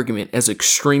make the argument as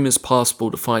extreme as possible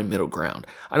to find middle ground.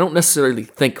 I don't necessarily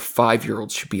think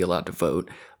 5-year-olds should be allowed to vote,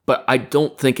 but I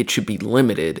don't think it should be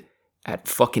limited at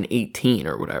fucking 18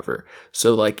 or whatever.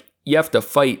 So, like, you have to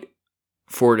fight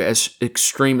for it as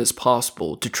extreme as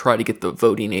possible to try to get the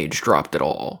voting age dropped at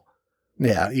all.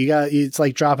 Yeah, it's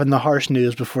like dropping the harsh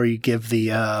news before you give the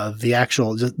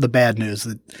bad news.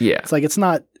 Yeah. It's like it's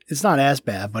not as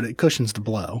bad, but it cushions the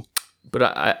blow. But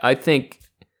I think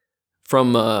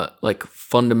from a like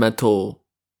fundamental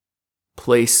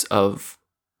place of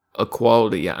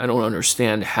equality, I don't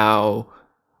understand how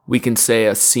we can say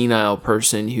a senile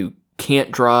person who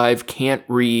can't drive, can't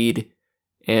read,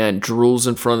 and drools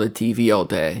in front of the TV all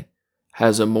day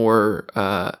has a more,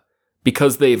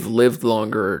 because they've lived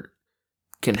longer,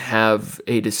 can have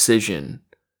a decision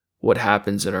what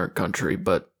happens in our country,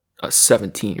 but a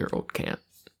 17-year-old can't.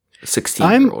 A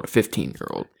 16-year-old, a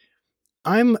 15-year-old.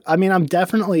 I'm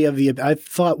definitely I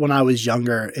thought when I was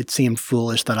younger, it seemed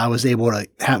foolish that I was able to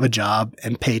have a job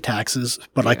and pay taxes,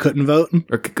 but I couldn't vote.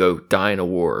 Or could go die in a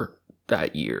war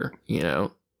that year, you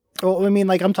know? Well, I mean,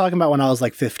 like, I'm talking about when I was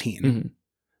like 15. Mm-hmm.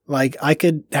 Like, I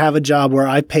could have a job where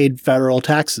I paid federal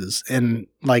taxes and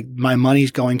like my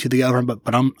money's going to the government,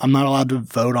 but I'm not allowed to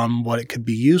vote on what it could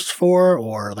be used for,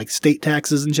 or like state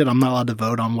taxes and shit. I'm not allowed to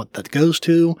vote on what that goes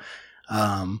to.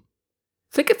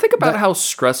 Think about how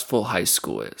stressful high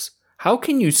school is. How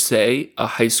can you say a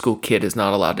high school kid is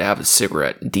not allowed to have a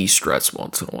cigarette and de-stress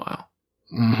once in a while?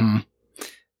 Mm-hmm.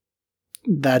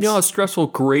 You know how stressful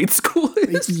grade school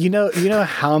is? You know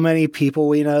how many people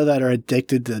we know that are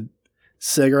addicted to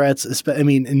cigarettes? I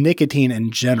mean, nicotine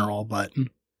in general, but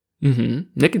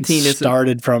nicotine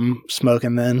started from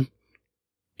smoking then.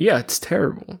 Yeah, it's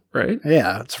terrible, right?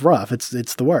 Yeah, it's rough. It's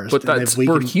the worst. But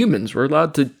we're humans. We're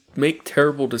allowed to make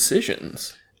terrible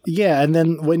decisions. Yeah, and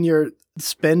then when you're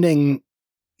spending,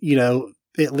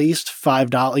 at least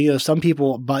 $5, some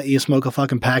people smoke a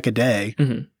fucking pack a day.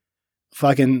 Mm-hmm.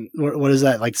 Fucking, what is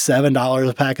that, like $7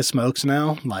 a pack of smokes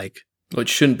now? Like, well, it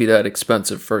shouldn't be that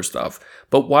expensive, first off.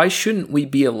 But why shouldn't we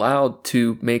be allowed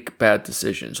to make bad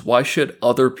decisions? Why should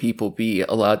other people be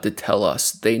allowed to tell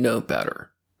us they know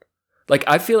better? Like,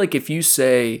 I feel like if you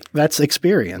say... That's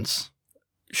experience.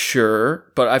 Sure,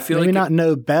 but I feel maybe not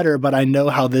know better, but I know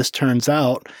how this turns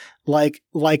out.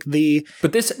 Something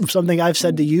I've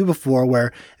said to you before,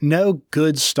 where no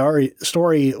good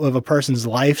story of a person's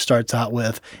life starts out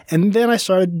with, and then I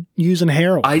started using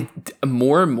heroin.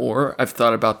 More and more I've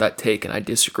thought about that take, and I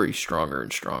disagree stronger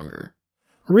and stronger.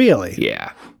 Really?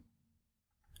 Yeah.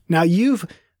 Now you've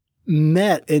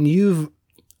met and you've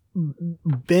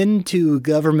been to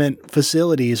government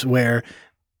facilities where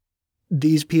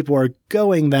these people are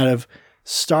going that have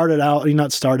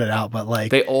not started out, but like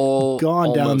they all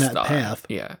gone down that died. path.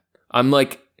 Yeah. I'm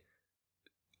like,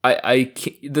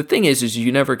 the thing is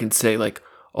you never can say like,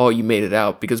 oh, you made it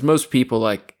out, because most people,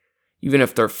 like, even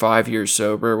if they're 5 years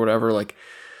sober or whatever, like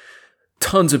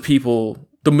tons of people,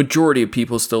 the majority of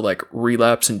people still like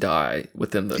relapse and die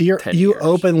within the 10 years. You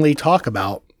openly talk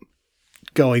about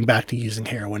going back to using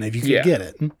heroin if you can get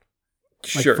it. Like,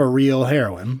 sure. For real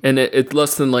heroin. And it's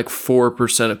less than like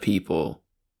 4% of people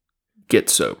get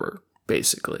sober,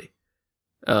 basically.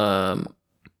 But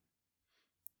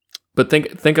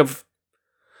think of,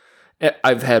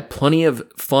 I've had plenty of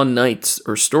fun nights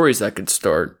or stories I could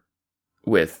start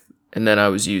with, and then I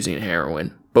was using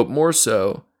heroin. But more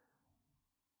so,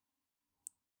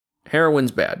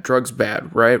 heroin's bad, drugs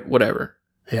bad, right? Whatever.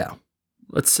 Yeah.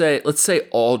 Let's say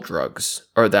all drugs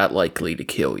are that likely to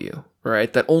kill you,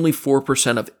 right? That only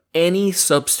 4% of any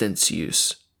substance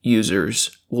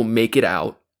users will make it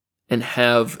out and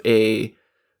have a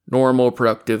normal,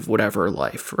 productive, whatever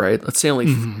life, right? Let's say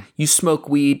only you smoke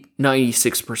weed,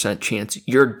 96% chance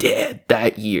you're dead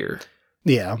that year.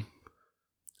 Yeah.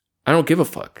 I don't give a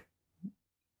fuck.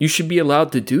 You should be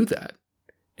allowed to do that.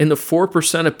 And the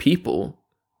 4% of people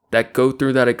that go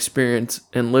through that experience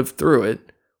and live through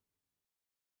it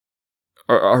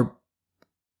are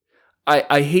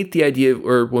I hate the idea,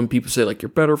 or when people say like, you're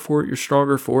better for it, you're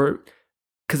stronger for it,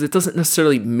 because it doesn't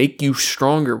necessarily make you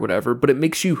stronger, whatever, but it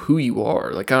makes you who you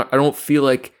are. Like, I don't feel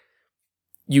like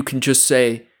you can just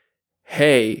say,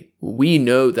 hey, we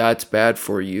know that's bad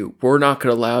for you. We're not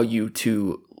going to allow you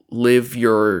to live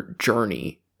your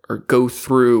journey or go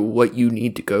through what you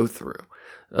need to go through.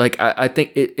 Like, I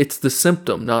think it's the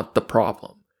symptom, not the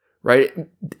problem, right?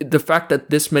 The fact that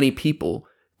this many people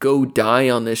go die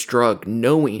on this drug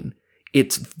knowing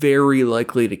it's very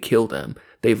likely to kill them.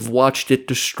 They've watched it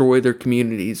destroy their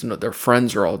communities, and their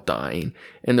friends are all dying,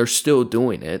 and they're still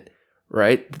doing it,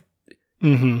 right?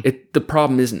 Mm-hmm. The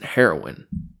problem isn't heroin.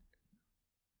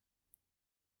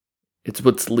 It's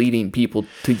what's leading people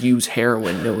to use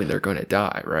heroin knowing they're going to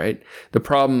die, right? The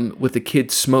problem with the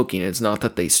kids smoking is not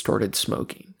that they started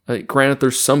smoking. Granted,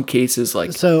 there's some cases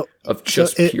of pure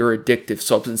addictive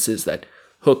substances that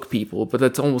hook people, but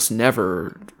that's almost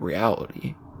never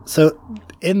reality. So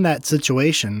in that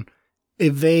situation,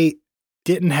 if they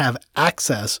didn't have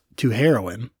access to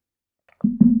heroin,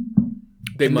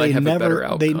 they might have a better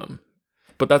outcome.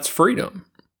 But that's freedom.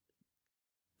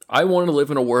 I want to live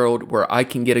in a world where I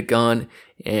can get a gun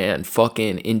and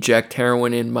fucking inject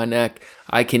heroin in my neck.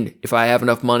 If I have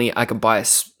enough money, I can buy a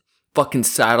fucking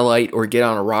satellite or get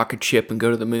on a rocket ship and go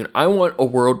to the moon. I want a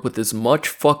world with as much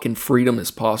fucking freedom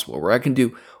as possible, where I can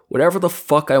do whatever the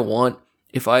fuck I want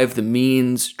if I have the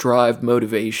means, drive,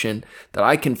 motivation, that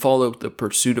I can follow the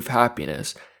pursuit of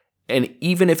happiness. And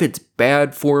even if it's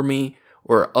bad for me,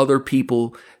 or other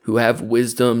people who have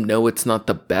wisdom know it's not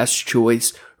the best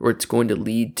choice, or it's going to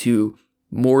lead to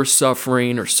more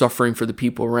suffering or suffering for the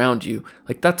people around you,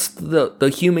 like, that's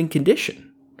the human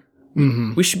condition.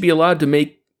 Mm-hmm. We should be allowed to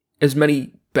make as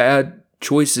many bad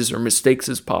choices or mistakes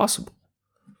as possible.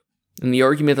 And the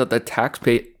argument that the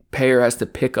taxpayer has to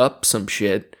pick up some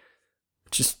shit,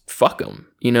 just fuck them,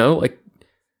 like,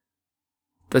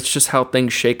 that's just how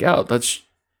things shake out. That's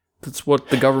what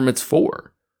the government's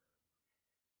for.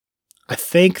 I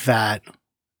think that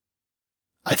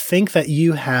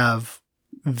you have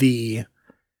the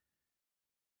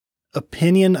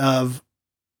opinion of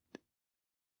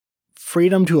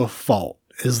freedom to a fault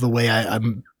is the way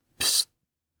I'm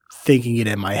thinking it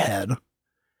in my head.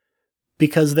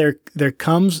 Because there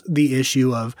comes the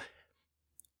issue of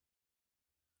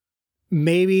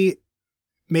maybe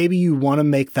you want to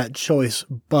make that choice,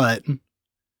 but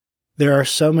there are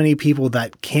so many people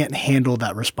that can't handle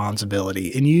that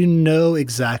responsibility. And you know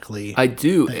exactly I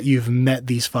do that you've met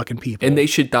these fucking people. And they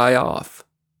should die off.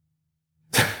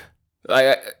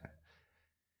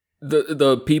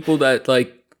 The people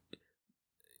that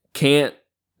can't,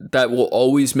 that will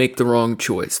always make the wrong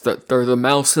choice. They're the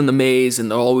mouse in the maze, and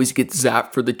they'll always get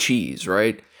zapped for the cheese,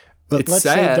 right? But it's let's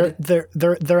sad. Say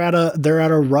they're at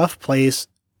a rough place,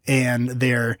 and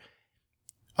they're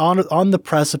on the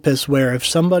precipice where if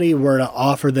somebody were to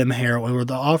offer them heroin or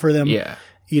to offer them,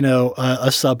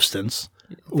 a substance,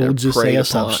 we'll just say a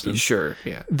substance, sure,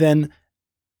 yeah, then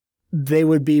they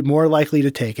would be more likely to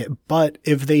take it. But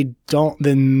if they don't,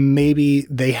 then maybe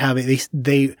they have it.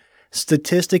 They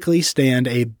statistically stand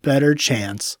a better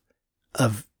chance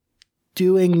of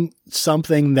doing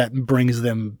something that brings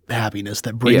them happiness,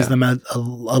 that brings them a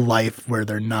life where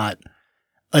they're not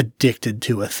addicted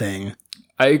to a thing.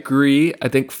 I agree. I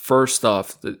think first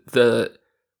off,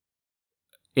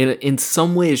 in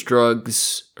some ways,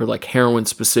 drugs, or heroin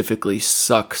specifically,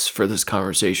 sucks for this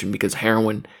conversation because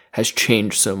heroin has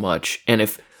changed so much. And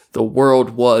if the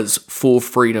world was full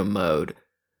freedom mode,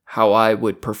 how I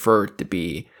would prefer it to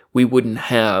be, we wouldn't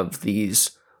have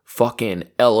these fucking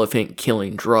elephant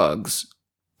killing drugs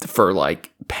for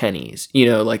pennies.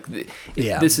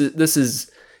 This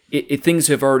is things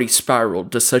have already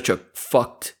spiraled to such a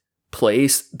fucked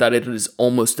place that it is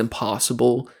almost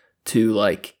impossible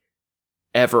to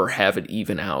ever have it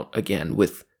even out again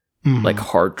with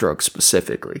hard drugs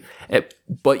specifically.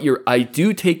 But I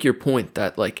do take your point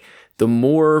that the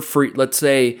more free, let's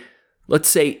say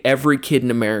every kid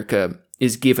in America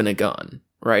is given a gun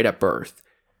right at birth.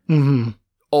 Mm-hmm.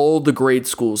 All the grade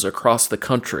schools across the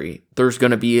country, there's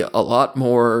going to be a lot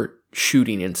more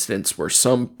shooting incidents where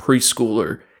some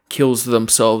preschooler kills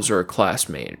themselves or a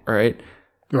classmate, right?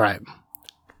 Right.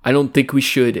 I don't think we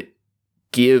should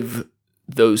give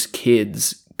those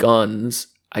kids guns.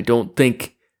 I don't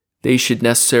think they should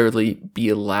necessarily be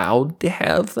allowed to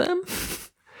have them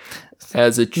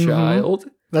as a child.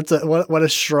 That's what a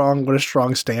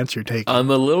strong stance you're taking. I'm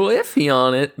a little iffy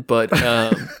on it, but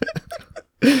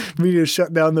we need to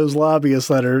shut down those lobbyists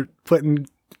that are putting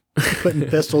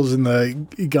pistols in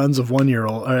the guns of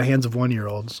 1-year-old or hands of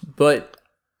 1-year-olds. But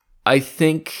I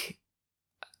think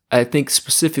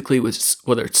specifically with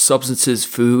whether it's substances,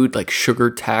 food, sugar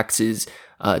taxes,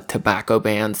 tobacco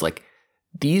bans,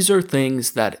 these are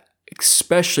things that,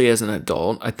 especially as an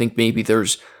adult, I think maybe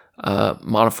there's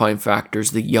modifying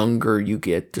factors the younger you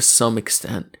get to some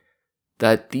extent,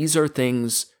 that these are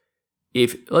things,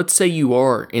 if let's say you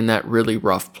are in that really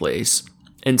rough place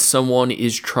and someone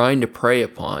is trying to prey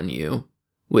upon you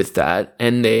with that,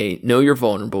 and they know you're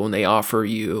vulnerable and they offer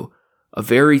you a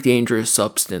very dangerous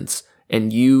substance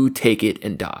and you take it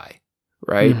and die,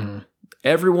 right? Mm-hmm.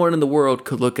 Everyone in the world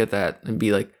could look at that and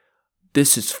be like,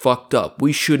 this is fucked up.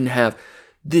 We shouldn't have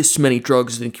this many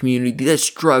drugs in the community. This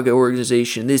drug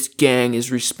organization, this gang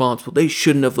is responsible. They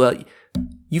shouldn't have let you.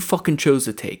 You fucking chose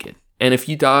to take it. And if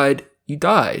you died, you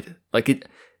died. Like,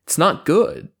 it's not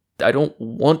good. I don't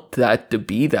want that to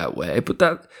be that way, but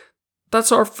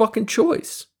that's our fucking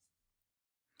choice.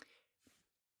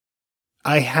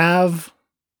 I have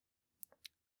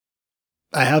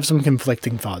some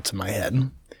conflicting thoughts in my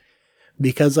head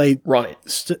because I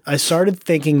started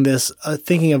thinking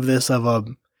of this.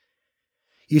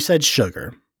 You said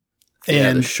sugar,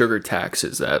 and the sugar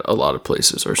taxes that a lot of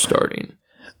places are starting.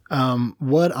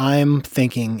 What I'm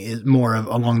thinking is more of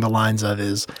along the lines of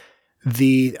is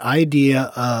the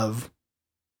idea of,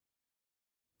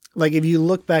 like, if you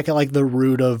look back at like the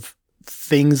root of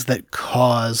things that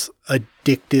cause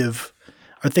addictive,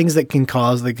 or things that can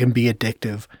be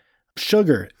addictive,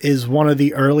 sugar is one of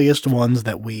the earliest ones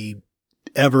that we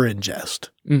ever ingest,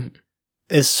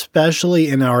 especially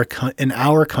in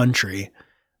our country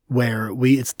where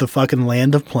it's the fucking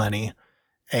land of plenty,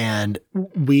 and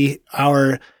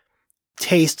our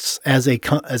tastes as a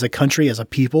country, as a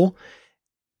people,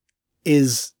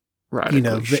 is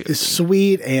is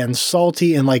sweet and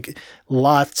salty and like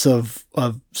lots of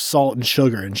salt and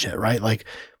sugar and shit, right? Like,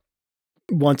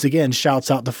 once again, shouts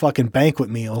out the fucking banquet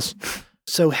meals.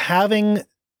 So what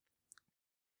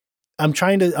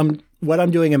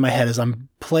I'm doing in my head is I'm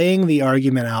playing the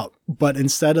argument out, but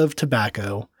instead of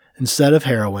tobacco, instead of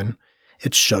heroin,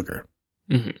 it's sugar.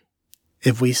 Mm-hmm.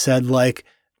 If we said like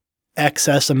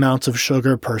excess amounts of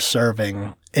sugar per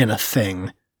serving in a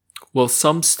thing. Well,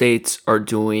 some states are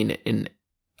doing an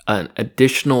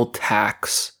additional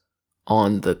tax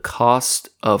on the cost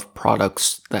of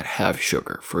products that have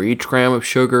sugar. For each gram of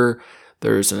sugar,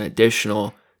 there's an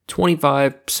additional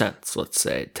 25 cents, let's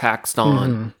say, taxed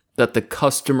on that the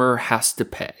customer has to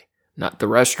pay. Not the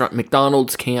restaurant.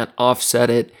 McDonald's can't offset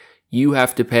it. You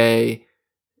have to pay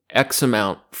X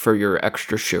amount for your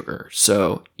extra sugar.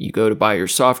 So you go to buy your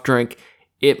soft drink,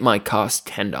 it might cost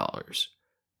 $10.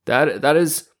 That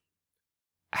is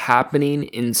happening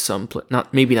in some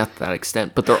maybe not to that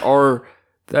extent, but there are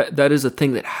that is a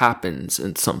thing that happens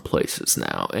in some places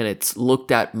now, and it's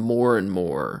looked at more and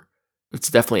more. It's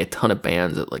definitely a ton of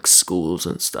bans at like schools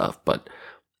and stuff, but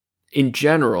in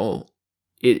general,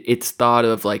 it's thought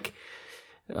of like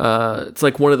it's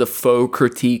like one of the faux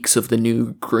critiques of the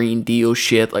new Green Deal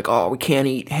shit. Like, oh, we can't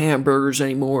eat hamburgers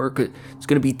anymore because it's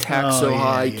going to be taxed so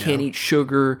high. You can't eat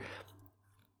sugar.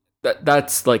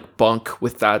 That's like bunk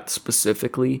with that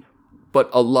specifically. But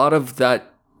a lot of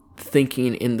that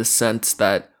thinking in the sense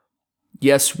that,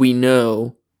 yes, we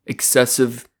know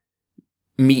excessive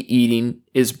meat eating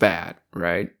is bad,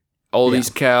 right? All these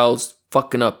cows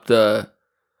fucking up the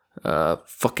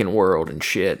fucking world and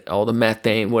shit. All the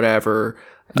methane, whatever.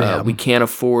 We can't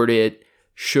afford it.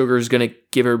 Sugar's going to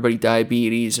give everybody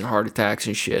diabetes and heart attacks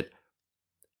and shit.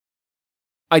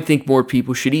 I think more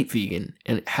people should eat vegan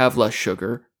and have less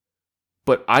sugar,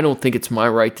 but I don't think it's my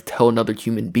right to tell another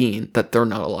human being that they're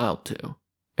not allowed to.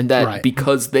 And that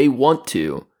because they want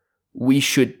to, we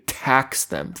should tax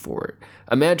them for it.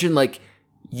 Imagine like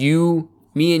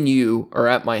me and you are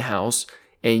at my house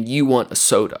and you want a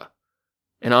soda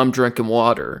and I'm drinking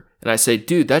water. And I say,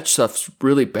 dude, that stuff's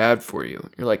really bad for you.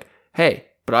 You're like, hey,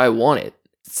 but I want it.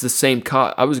 It's the same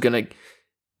cost.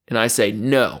 And I say,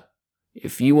 no.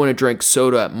 If you want to drink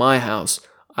soda at my house,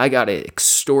 I got to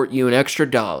extort you an extra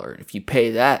 $1. If you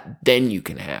pay that, then you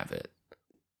can have it.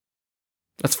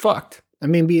 That's fucked. I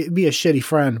mean, be a shitty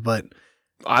friend, but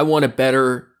I want a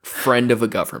better friend of a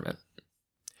government.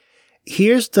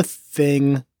 Here's the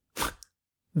thing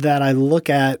that I look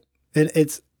at,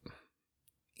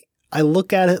 I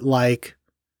look at it like,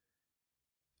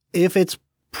 if it's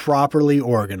properly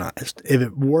organized, if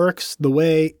it works the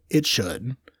way it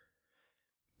should,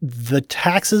 the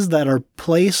taxes that are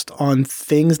placed on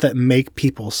things that make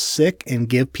people sick and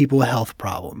give people health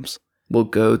problems will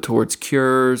go towards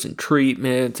cures and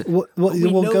treatment.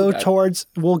 We'll go towards,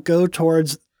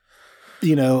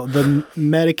 you know, the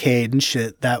Medicaid and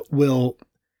shit that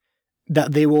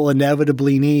they will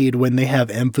inevitably need when they have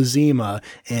emphysema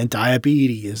and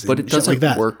diabetes. But it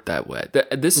doesn't work that way.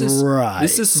 This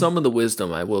is some of the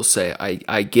wisdom I will say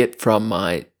I get from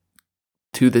my,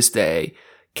 to this day,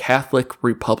 Catholic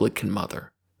Republican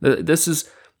mother. This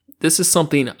is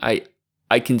something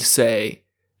I can say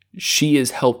she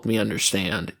has helped me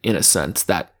understand, in a sense,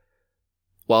 that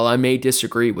while I may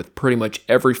disagree with pretty much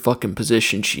every fucking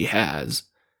position she has,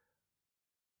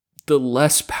 the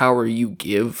less power you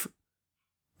give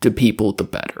to people, the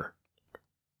better.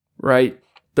 Right?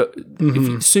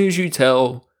 As soon as you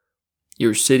tell,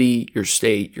 your city, your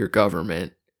state, your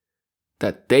government,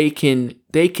 that they can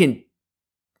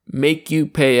make you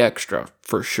pay extra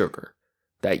for sugar,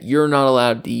 that you're not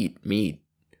allowed to eat meat,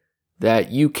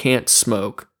 that you can't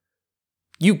smoke,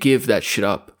 you give that shit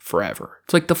up forever.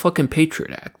 It's like the fucking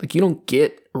Patriot Act. Like, you don't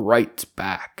get rights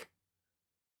back.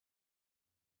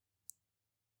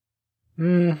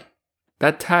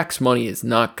 That tax money is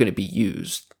not going to be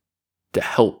used to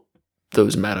help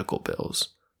those medical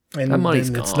bills. And that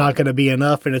money's gone. It's not going to be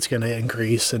enough, and it's going to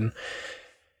increase. And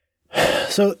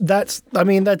so that's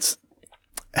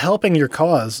helping your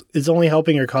cause. It's only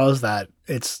helping your cause that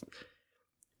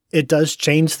it does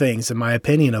change things, in my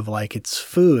opinion, of like, it's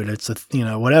food, it's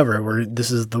whatever. This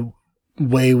is the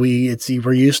way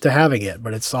we're used to having it,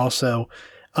 but it's also,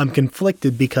 I'm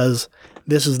conflicted because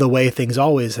this is the way things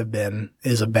always have been,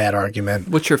 is a bad argument.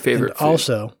 What's your favorite food?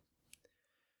 Also,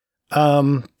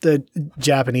 the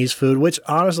Japanese food, which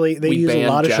honestly, they use a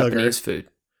lot of sugar. Japanese food.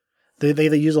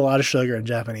 They use a lot of sugar in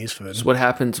Japanese food. So what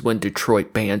happens when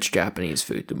Detroit bans Japanese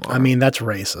food tomorrow? I mean, that's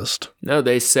racist. No,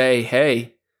 they say,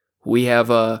 hey, we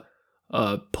have a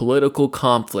political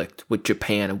conflict with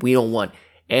Japan, and we don't want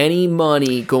any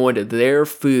money going to their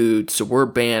food, so we're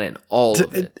banning all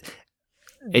of it.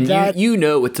 And you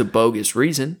know it's a bogus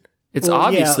reason. It's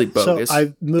obviously bogus. So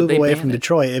I move away from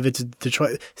Detroit. If it's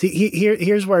Detroit, see,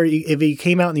 here's where if you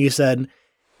came out and you said,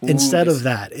 instead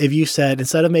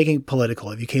of making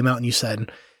political, if you came out and you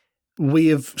said, we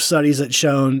have studies that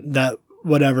shown that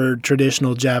whatever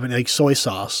traditional Japanese, like soy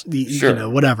sauce,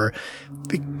 whatever,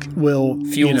 will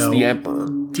fuels the emperor.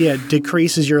 Yeah,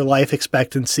 decreases your life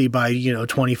expectancy by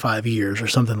 25 years or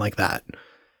something like that.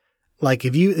 Like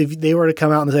if they were to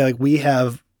come out and say, like, we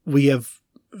have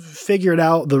figured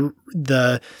out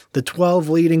the 12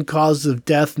 leading causes of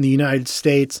death in the United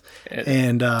States,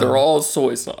 and they're all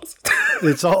soy sauce.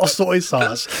 It's all soy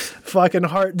sauce. Fucking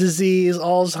heart disease,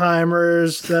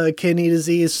 Alzheimer's, kidney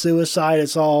disease, suicide.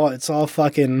 It's all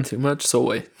fucking too much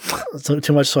soy.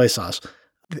 Too much soy sauce.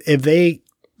 If they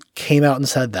came out and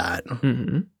said that,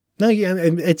 no, yeah,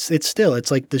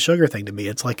 it's like the sugar thing to me.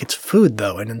 It's like, it's food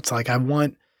though, and it's like I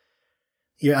want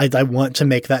to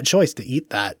make that choice to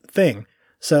eat that thing.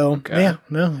 So yeah,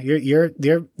 no,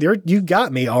 you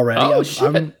got me already. Oh,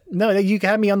 shit. No, you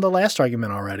got me on the last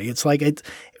argument already. It's like if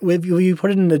you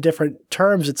put it into different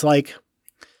terms, it's like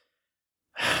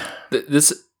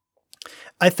this.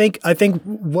 I think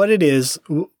what it is.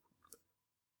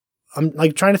 I'm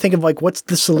like trying to think of like, what's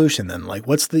the solution then? Like,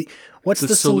 what's the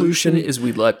solution? Is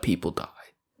we let people die.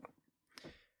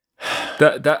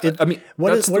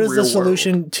 What is the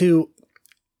solution to?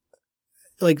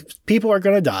 Like, people are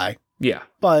going to die. Yeah.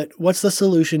 But what's the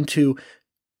solution to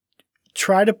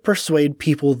try to persuade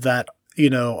people that,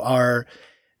 are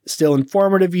still in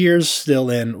formative years,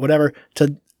 still in whatever,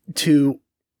 to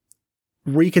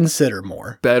reconsider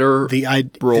more? Better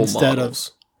role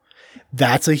models.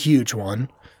 That's a huge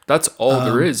one. That's all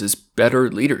there is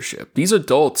better leadership. These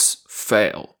adults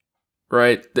fail,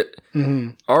 right?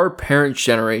 Our parents'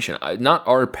 generation, not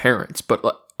our parents, but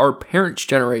our parents'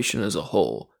 generation as a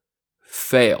whole,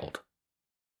 failed.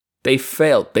 They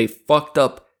failed. They fucked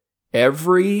up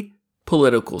every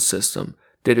political system.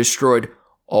 They destroyed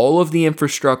all of the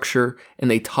infrastructure,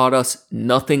 and they taught us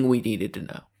nothing we needed to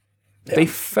know. Yeah. They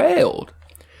failed.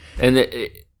 And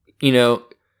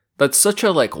that's such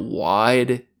a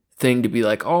wide thing to be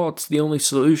like, oh, it's the only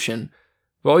solution.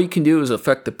 But all you can do is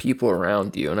affect the people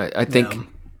around you. And I think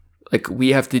we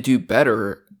have to do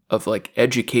better of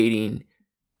educating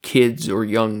kids or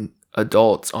young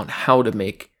adults on how to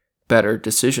make better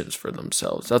decisions for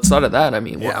themselves. Outside of that,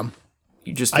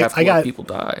 you just have to let people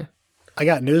die. I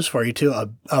got news for you too.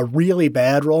 A really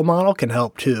bad role model can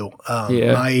help too.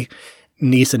 My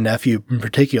niece and nephew in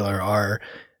particular are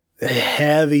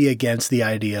heavy against the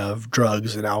idea of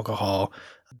drugs and alcohol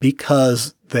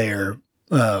because their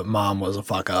mom was a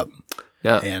fuck up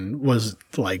and was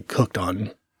hooked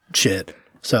on shit.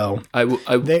 So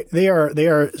they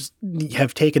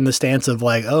have taken the stance of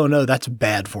oh no, that's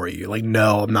bad for you.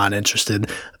 No, I'm not interested.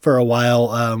 For a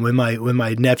while, when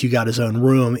my nephew got his own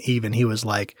room, even he was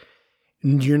like,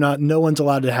 no one's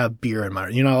allowed to have beer in my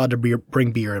room. You're not allowed to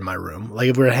bring beer in my room.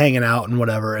 If we're hanging out and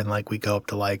whatever, and we go up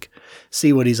to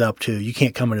see what he's up to, you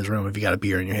can't come in his room if you got a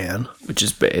beer in your hand. Which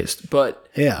is based, but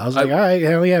yeah, I was all right,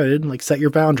 hell yeah, dude. Set your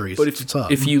boundaries. But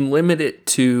if you limit it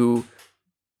to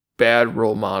bad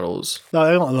role models. No,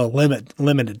 I don't know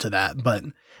limited to that, but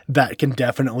that can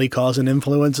definitely cause an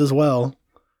influence as well.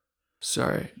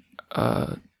 Sorry.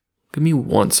 Give me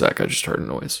 1 sec. I just heard a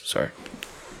noise. Sorry.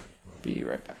 Be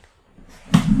right back.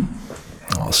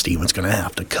 Oh, Steven's going to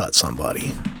have to cut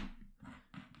somebody.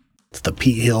 It's the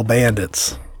Pete Hill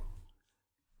Bandits.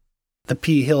 The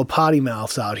P Hill potty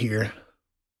mouths out here.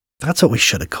 That's what we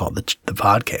should have called the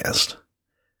podcast.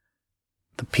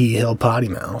 The P Hill potty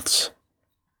mouths.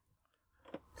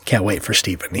 Can't wait for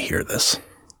Stephen to hear this.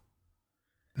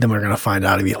 Then we're going to find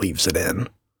out if he leaves it in.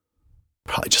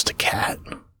 Probably just a cat.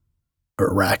 Or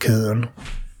a raccoon.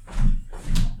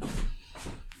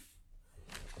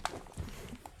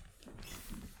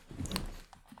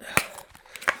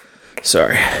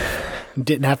 Sorry.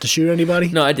 Didn't have to shoot anybody?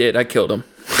 No, I did. I killed him.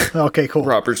 Okay, cool.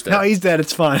 Robert's dead. No, he's dead.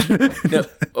 It's fine. No,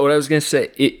 what I was going to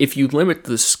say, if you limit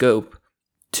the scope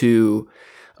to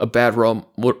a bad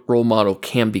role model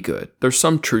can be good. There's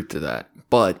some truth to that.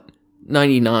 But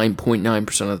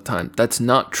 99.9% of the time, that's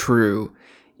not true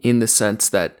in the sense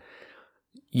that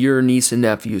your niece and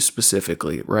nephew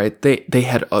specifically, right? They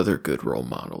had other good role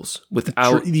models.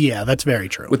 Yeah, that's very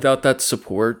true. Without that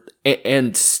support,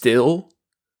 and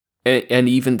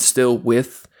even still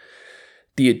with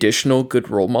the additional good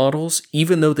role models,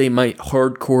 even though they might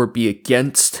hardcore be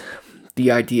against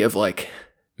the idea of like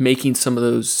making some of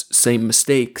those same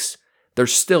mistakes, they're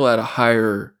still at a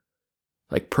higher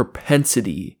like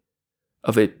propensity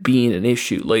of it being an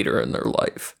issue later in their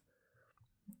life.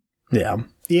 Yeah.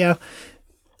 Yeah.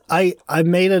 I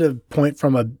made it a point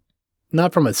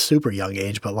not from a super young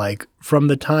age, but like from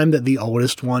the time that the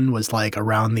oldest one was like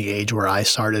around the age where I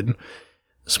started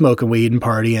smoking weed and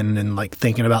partying and like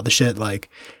thinking about the shit, like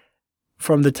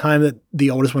from the time that the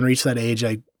oldest one reached that age,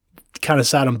 I kind of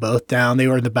sat them both down. They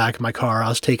were in the back of my car. I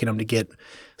was taking them to get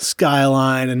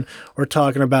Skyline, and we're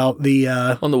talking about the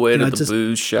on the way to the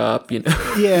booze shop,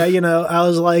 Yeah, I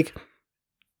was like,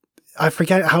 I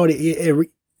forget how it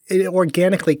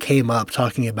organically came up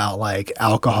talking about like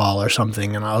alcohol or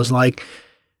something, and I was like,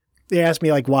 they asked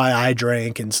me like why I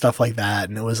drank and stuff like that,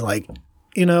 and it was like,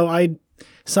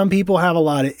 some people have a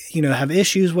lot of have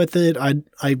issues with it.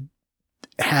 I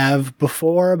have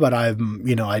before, but I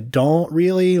don't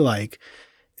really like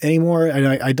anymore, and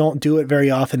I don't do it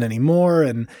very often anymore.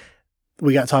 And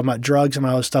we got talking about drugs and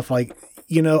all this stuff. Like,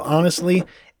 honestly,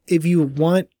 if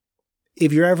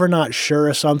you're ever not sure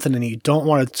of something and you don't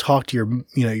want to talk to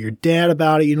your dad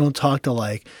about it, you don't talk to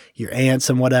like your aunts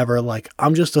and whatever, like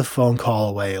I'm just a phone call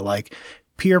away. Like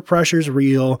peer pressure's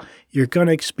real. You're going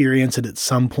to experience it at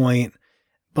some point,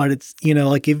 but it's,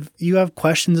 like if you have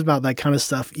questions about that kind of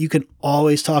stuff, you can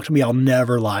always talk to me. I'll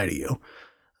never lie to you.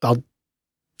 I'll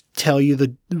tell you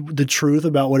the truth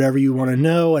about whatever you want to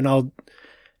know, and I'll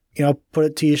put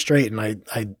it to you straight. And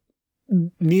I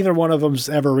neither one of them's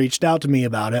ever reached out to me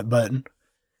about it, but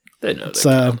they know. They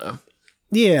know.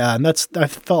 Yeah, and I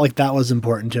felt like that was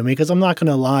important to me, because I'm not going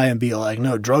to lie and be like,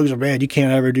 no, drugs are bad. You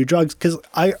can't ever do drugs. Because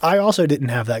I also didn't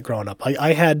have that growing up.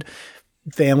 I had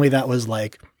family that was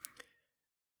like,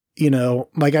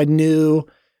 like I knew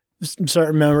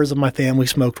certain members of my family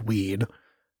smoked weed,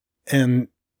 and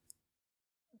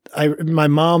my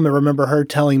mom, I remember her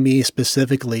telling me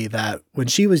specifically that when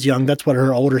she was young, that's what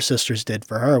her older sisters did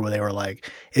for her, where they were like,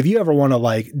 if you ever want to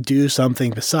like do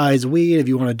something besides weed, if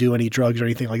you want to do any drugs or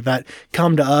anything like that,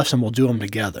 come to us and we'll do them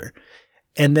together.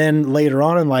 And then later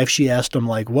on in life, she asked them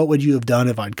like, what would you have done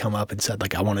if I'd come up and said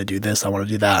like, I want to do this, I want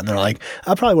to do that? And they're like,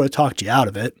 I probably would have talked you out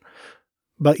of it.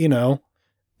 But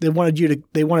they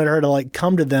wanted her to like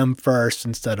come to them first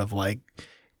instead of like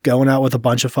going out with a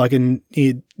bunch of fucking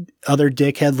other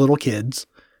dickhead little kids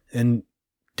and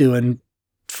doing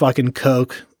fucking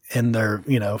coke in their,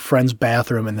 friend's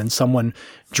bathroom, and then someone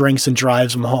drinks and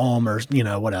drives them home, or,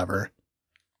 whatever.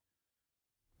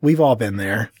 We've all been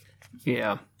there.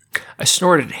 Yeah. I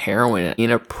snorted heroin in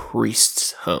a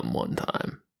priest's home one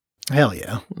time. Hell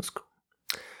yeah. That's cool.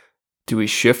 Do we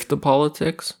shift the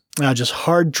politics? Just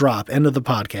hard drop. End of the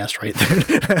podcast right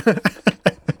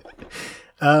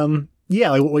there.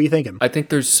 Yeah, like, what are you thinking? I think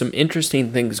there's some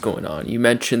interesting things going on. You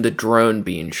mentioned the drone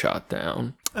being shot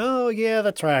down. Oh, yeah,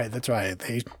 that's right.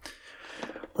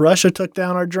 Russia took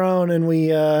down our drone,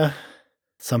 and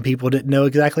some people didn't know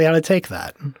exactly how to take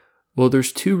that. Well,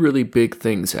 there's two really big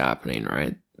things happening,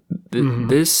 right?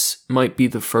 This might be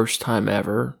the first time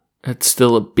ever. It's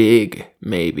still a big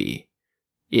maybe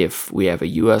if we have a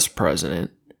U.S.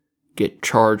 president get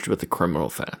charged with a criminal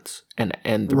offense,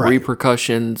 and the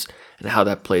repercussions and how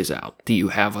that plays out. Do you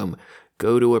have him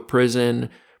go to a prison?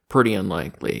 Pretty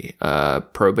unlikely.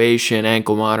 Probation,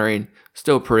 ankle monitoring,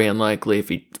 still pretty unlikely. If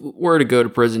he were to go to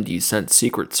prison, do you send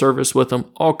Secret Service with him?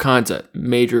 All kinds of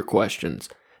major questions.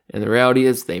 And the reality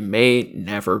is they may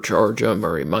never charge him,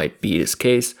 or he might beat his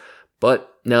case.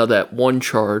 But now that one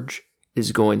charge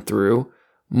is going through,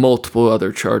 multiple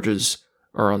other charges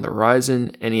are on the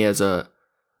horizon, and he has a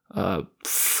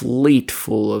fleet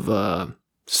full of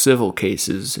civil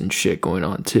cases and shit going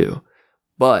on too.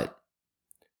 But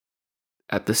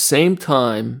at the same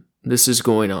time this is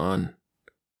going on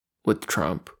with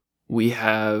Trump, we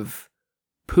have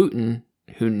Putin,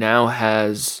 who now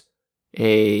has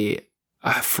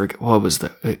I forget, what was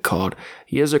it called?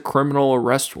 He has a criminal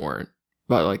arrest warrant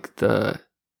by I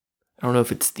don't know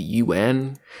if it's the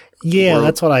UN. Yeah,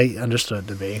 that's what I understood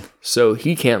to be. So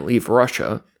he can't leave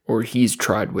Russia, or he's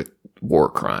tried with war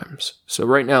crimes. So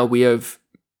right now we have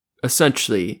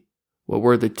essentially what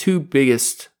were the two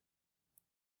biggest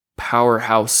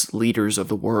powerhouse leaders of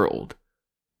the world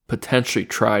potentially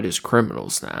tried as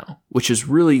criminals now, which is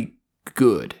really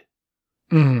good.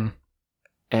 Mm-hmm.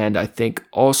 And I think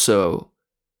also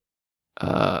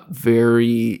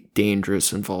very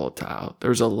dangerous and volatile.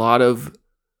 There's a lot of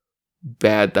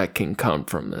bad that can come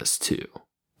from this too.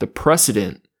 The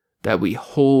precedent that we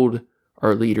hold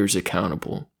our leaders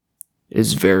accountable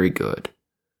is very good.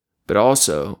 But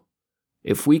also,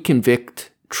 if we convict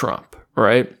Trump,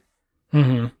 right?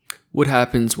 Mm-hmm. What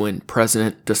happens when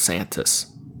President DeSantis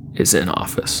is in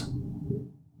office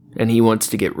and he wants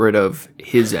to get rid of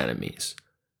his enemies?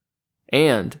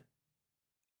 And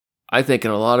I think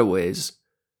in a lot of ways,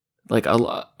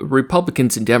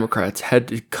 Republicans and Democrats had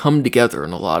to come together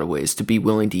in a lot of ways to be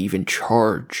willing to even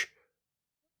charge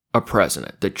a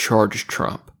president, to charge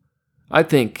Trump. I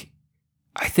think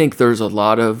there's a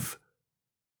lot of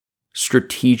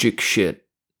strategic shit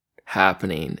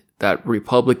happening that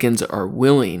Republicans are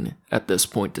willing at this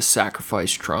point to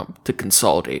sacrifice Trump to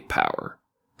consolidate power.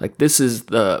 Like, this is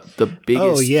the biggest.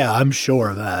 Oh yeah, I'm sure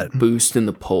of that. Boost in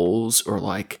the polls, or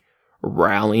like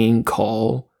rallying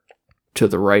call to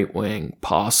the right wing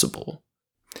possible.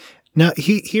 Now,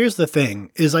 here's the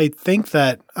thing: is I think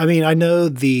that I know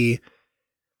the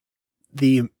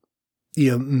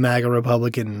MAGA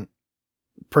Republican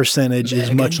percentage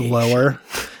is much lower.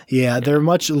 Yeah, they're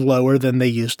much lower than they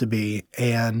used to be,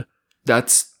 and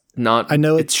that's not. I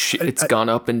know it's gone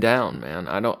up and down, man.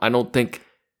 I don't think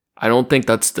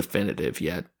that's definitive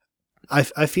yet.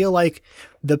 I feel like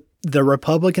the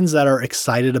Republicans that are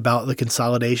excited about the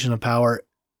consolidation of power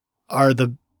are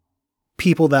the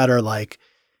people that are like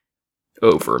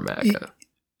over MAGA.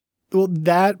 Well,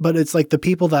 but it's like the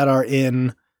people that are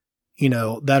in,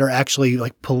 that are actually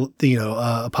like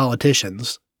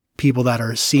politicians, people that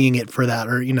are seeing it for that,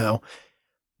 or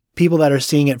people that are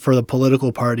seeing it for the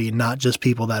political party, not just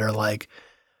people that are like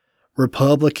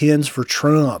Republicans for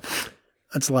Trump.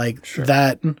 It's like sure.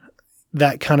 that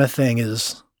kind of thing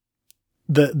is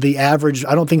the average.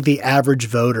 I don't think the average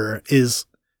voter is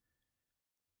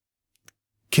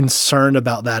concerned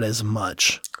about that as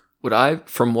much.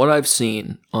 From what I've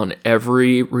seen on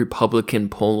every Republican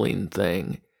polling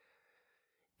thing,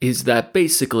 is that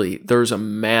basically there's a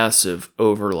massive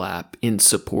overlap in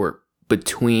support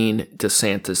between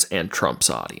DeSantis and Trump's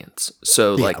audience.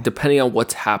 So like, depending on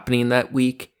what's happening that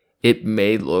week, it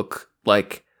may look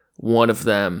like one of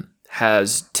them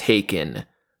has taken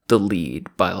the lead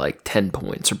by like 10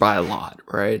 points or by a lot,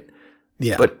 right?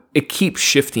 Yeah. But it keeps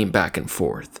shifting back and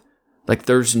forth. Like,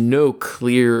 there's no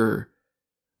clear,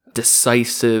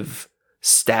 decisive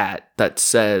stat that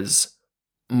says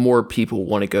more people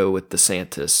want to go with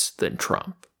DeSantis than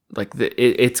Trump. Like,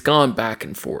 it's gone back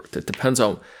and forth. It depends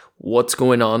on what's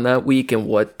going on that week and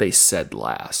what they said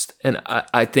last. And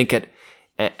I think at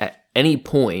any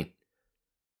point,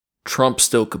 Trump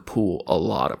still could pull a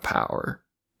lot of power.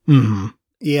 Mm-hmm.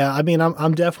 Yeah,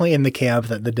 I'm definitely in the camp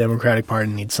that the Democratic Party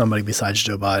needs somebody besides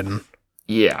Joe Biden.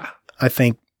 Yeah. I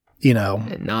think,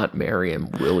 And not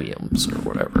Marianne Williams or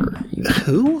whatever.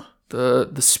 Who? The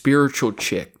spiritual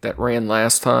chick that ran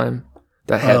last time.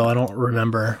 That had I don't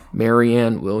remember.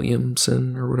 Marianne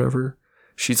Williamson or whatever.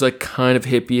 She's like kind of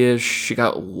hippie-ish. She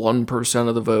got 1%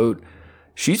 of the vote.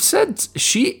 She said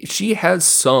she has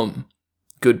some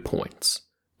good points.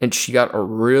 And she got a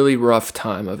really rough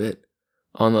time of it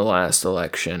on the last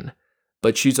election.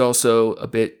 But she's also a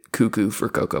bit cuckoo for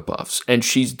Cocoa Puffs. And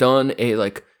she's done a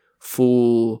like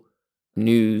full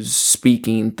news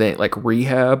speaking thing, like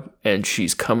rehab. And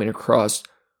she's coming across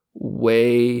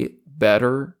way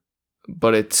better.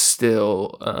 But it's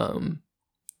still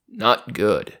not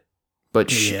good. But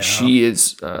she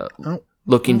is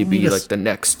looking to be like the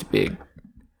next big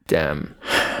Dem.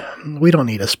 We don't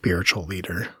need a spiritual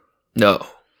leader. No.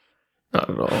 Not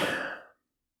at all.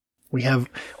 We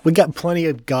got plenty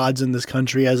of gods in this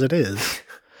country as it is.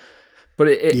 But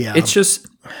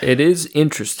it is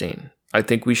interesting. I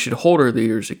think we should hold our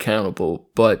leaders accountable,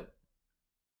 but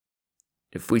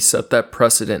if we set that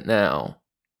precedent now,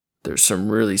 there's some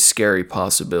really scary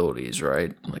possibilities,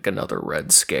 right? Like another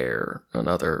Red Scare,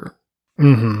 another.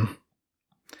 Mm-hmm.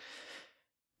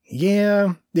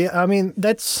 Yeah. I mean,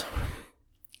 that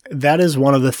is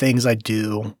one of the things I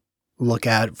do look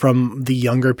at from the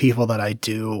younger people that I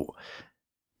do,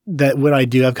 that when I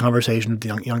do have conversations with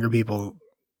the younger people,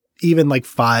 even like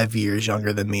 5 years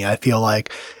younger than me, I feel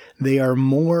like they are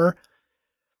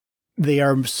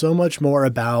so much more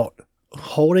about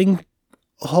holding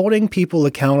people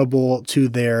accountable to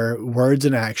their words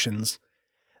and actions.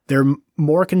 They're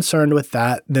more concerned with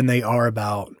that than they are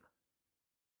about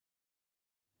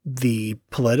the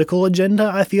political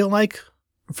agenda, I feel like,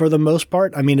 for the most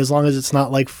part. I mean, as long as it's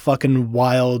not like fucking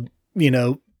wild,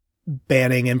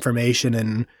 banning information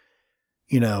and,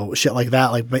 shit like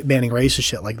that, like banning racist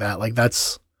shit like that. Like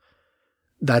that's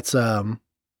a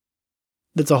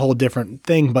whole different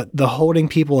thing. But the holding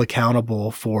people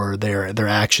accountable for their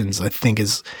actions, I think,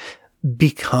 has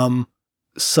become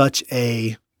such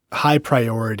a high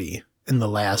priority in the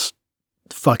last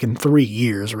fucking 3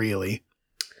 years, really.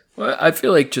 Well, I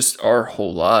feel like just our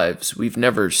whole lives, we've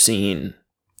never seen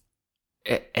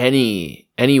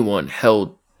anyone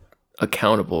held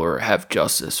accountable or have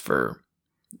justice for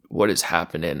what has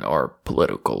happened in our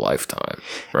political lifetime,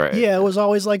 right? Yeah, it was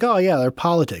always like, oh yeah, they're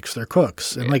politics, they're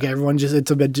crooks, and like everyone just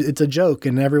it's a joke,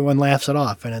 and everyone laughs it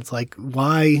off, and it's like,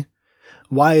 why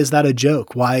is that a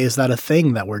joke? Why is that a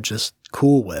thing that we're just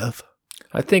cool with?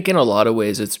 I think in a lot of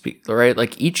ways it's right.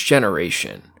 Like each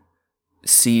generation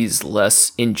sees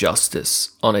less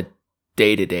injustice on a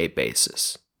day-to-day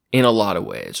basis in a lot of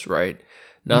ways, right?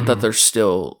 Not that there's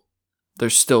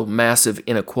still massive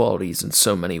inequalities in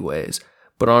so many ways,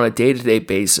 but on a day-to-day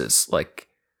basis, like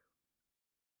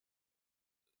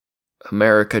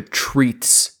America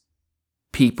treats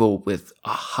people with a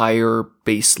higher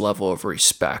base level of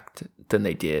respect than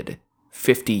they did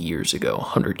 50 years ago,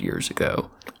 100 years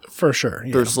ago. For sure.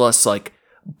 Yeah. There's less like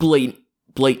blatant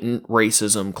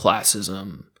racism,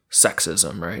 classism,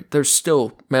 sexism, right? There's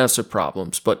still massive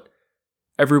problems, but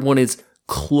everyone is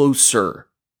closer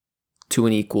to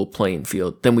an equal playing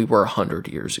field than we were 100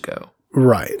 years ago.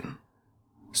 Right.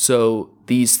 So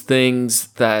these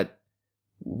things that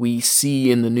we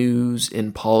see in the news,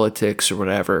 in politics or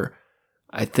whatever,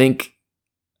 I think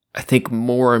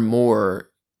more and more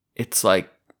it's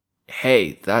like,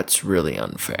 hey, that's really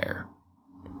unfair.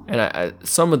 And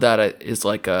some of that is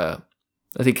like I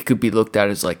think it could be looked at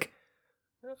as like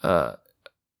a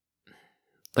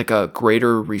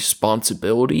greater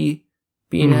responsibility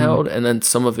being held, and then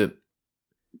some of it,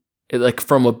 like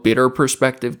from a bitter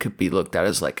perspective, could be looked at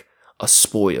as like a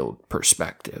spoiled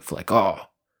perspective, like, oh,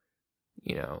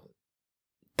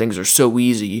 things are so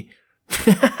easy.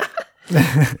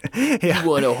 Yeah. You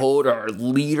want to hold our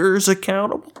leaders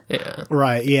accountable? Yeah.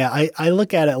 Right. Yeah. I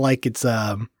look at it like it's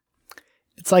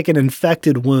like an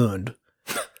infected wound.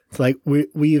 It's like we're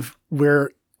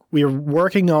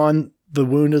working on the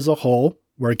wound as a whole.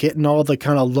 We're getting all the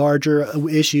kind of larger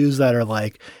issues that are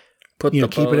like,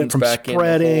 keeping it from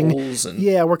spreading.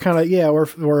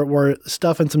 We're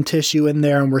stuffing some tissue in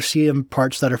there, and we're seeing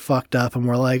parts that are fucked up, and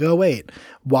we're like, oh wait,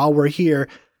 while we're here,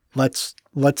 let's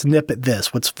nip at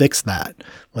this. Let's fix that.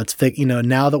 Let's fix,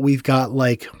 now that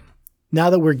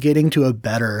we're getting to a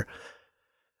better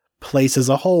place as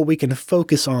a whole, we can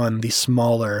focus on the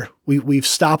smaller, we've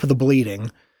stopped the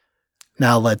bleeding.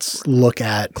 Now let's look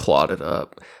at clot it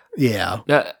up. Yeah.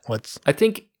 I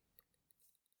think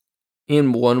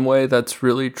in one way that's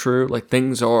really true. Like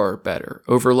things are better.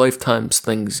 Over lifetimes,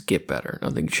 things get better.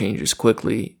 Nothing changes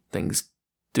quickly. Things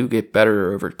do get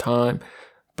better over time.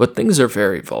 But things are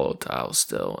very volatile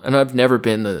still. And I've never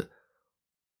been the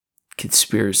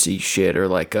conspiracy shit or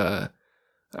like I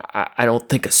don't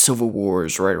think a civil war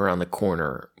is right around the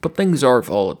corner. But things are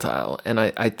volatile. And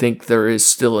I think there is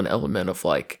still an element of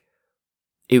like,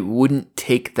 it wouldn't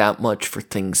take that much for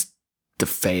things to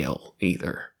fail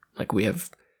either. Like we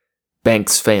have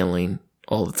banks failing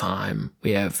all the time.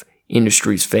 We have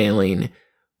industries failing.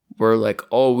 We're like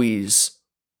always,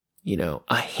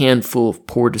 a handful of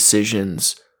poor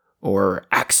decisions or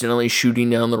accidentally shooting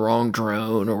down the wrong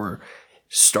drone or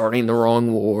starting the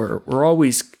wrong war. We're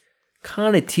always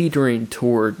kind of teetering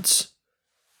towards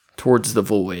the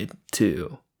void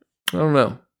too. I don't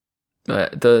know.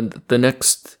 The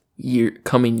next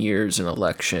coming years in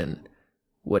election,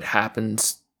 what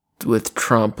happens with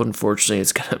Trump, unfortunately,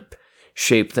 is going to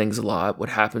shape things a lot. What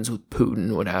happens with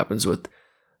Putin, what happens with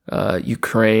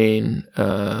Ukraine.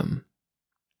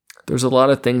 There's a lot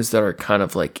of things that are kind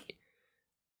of like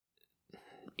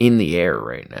in the air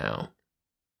right now.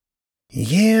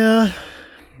 Yeah.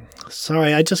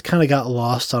 Sorry, I just kind of got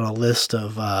lost on a list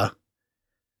of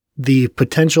the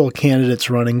potential candidates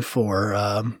running for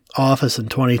office in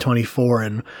 2024,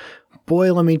 and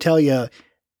boy, let me tell you,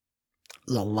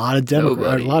 there's a lot of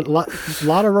Democrats, a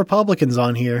lot of Republicans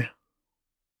on here.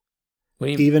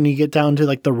 Even you get down to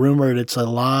like the rumored, it's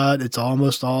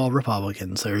almost all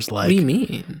Republicans. There's like, what do you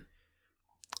mean?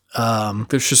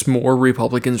 There's just more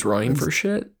Republicans running for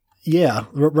shit? Yeah,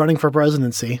 running for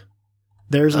presidency.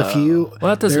 There's a few.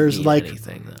 Well, that doesn't mean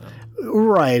anything, though.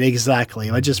 Right, exactly.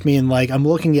 I just mean like I'm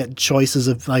looking at choices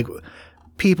of like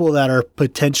people that are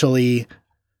potentially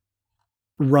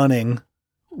running.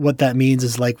 What that means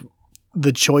is like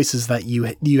the choices that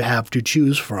you have to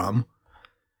choose from.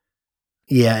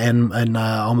 Yeah, and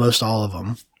almost all of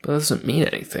them. That doesn't mean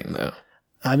anything, though.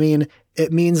 I mean,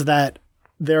 it means that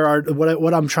there are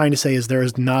what I'm trying to say is there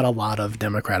is not a lot of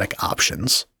Democratic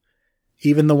options.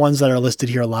 Even the ones that are listed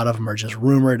here, a lot of them are just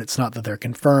rumored. It's not that they're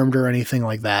confirmed or anything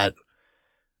like that.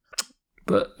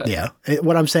 But yeah,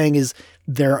 what I'm saying is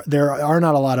there are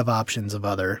not a lot of options of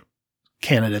other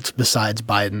candidates besides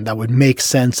Biden that would make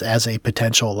sense as a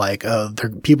potential like,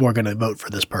 people are going to vote for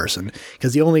this person.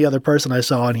 Because the only other person I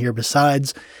saw on here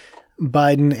besides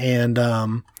Biden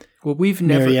and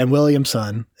Marianne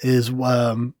Williamson is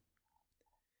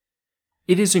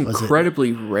it is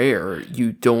incredibly rare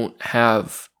you don't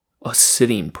have a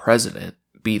sitting president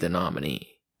be the nominee.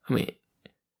 I mean,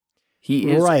 he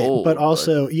is right, old, but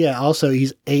also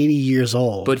he's 80 years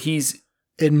old. But he's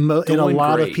in a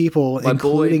lot of people, my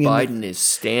including boy Biden, is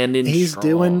standing. He's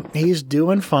strong.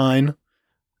 doing fine.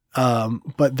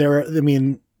 But there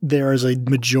is a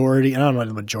majority. I don't know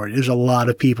the majority. There's a lot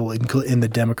of people in the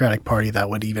Democratic Party that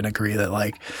would even agree that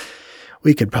like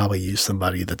we could probably use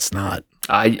somebody that's not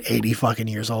 80 fucking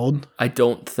years old. I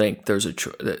don't think there's a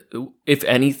if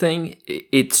anything,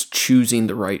 it's choosing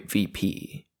the right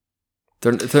VP.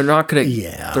 They're not gonna.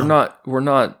 Yeah. We're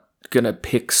not gonna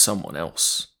pick someone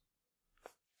else.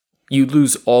 You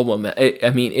lose all momentum.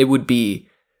 I mean, it would be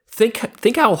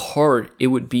think how hard it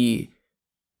would be.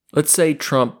 Let's say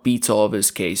Trump beats all of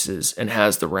his cases and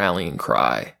has the rallying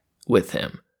cry with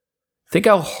him. Think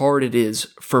how hard it is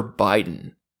for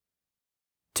Biden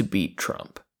to beat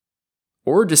Trump.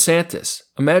 Or DeSantis.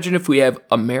 Imagine if we have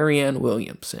a Marianne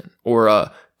Williamson or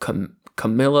a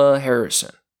Kamala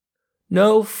Harrison.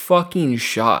 No fucking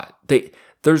shot.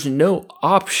 There's no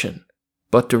option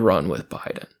but to run with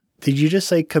Biden. Did you just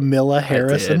say Kamala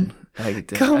Harrison? I did.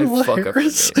 Kamala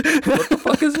Harris. What the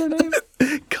fuck is her name?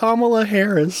 Kamala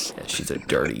Harris. Yeah, she's a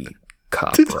dirty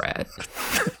cop rat.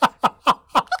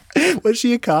 Was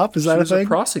she a cop? Is that a thing? She was a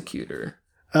prosecutor.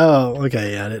 Oh,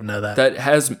 okay. Yeah, I didn't know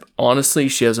that. Honestly,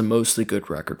 she has a mostly good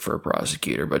record for a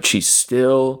prosecutor, but she's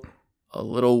still a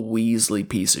little Weasley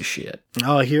piece of shit.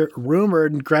 Oh, here,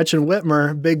 rumored Gretchen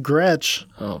Whitmer, Big Gretch.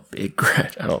 Oh, Big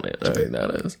Gretch. I don't know who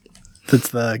that is. That's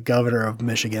the governor of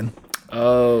Michigan.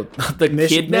 Oh, the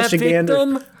kidnap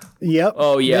victim? Yep.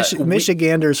 Oh, yeah.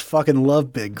 Michiganders fucking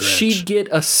love Big Gretch. She'd get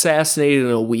assassinated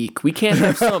in a week. We can't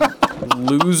have some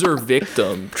loser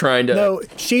victim trying to... No,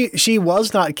 she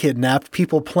was not kidnapped.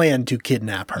 People planned to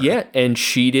kidnap her. Yeah, and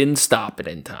she didn't stop it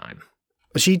in time.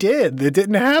 She did. It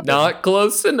didn't happen. Not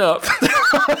close enough.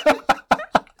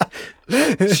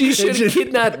 She should have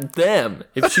kidnapped them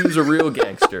if she was a real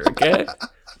gangster, okay?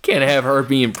 Can't have her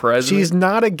being president. She's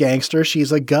not a gangster.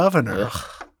 She's a governor. Ugh.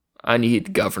 I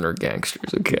need governor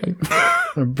gangsters, okay?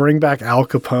 Bring back Al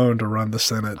Capone to run the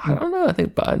Senate. I don't know. I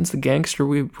think Biden's the gangster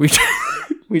we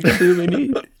truly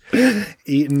need.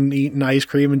 Eating ice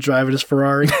cream and driving his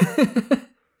Ferrari.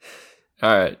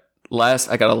 All right.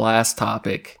 I got a last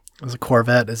topic. It's a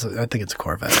Corvette. I think it's a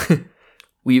Corvette.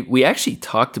 We actually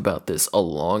talked about this a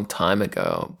long time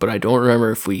ago, but I don't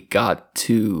remember if we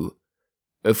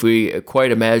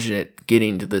quite imagine it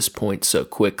getting to this point so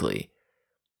quickly.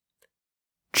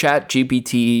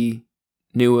 ChatGPT,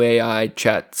 new AI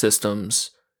chat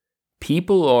systems,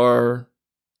 people are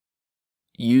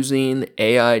using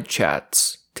AI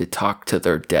chats to talk to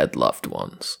their dead loved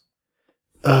ones.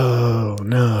 Oh,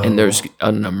 no. And there's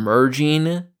an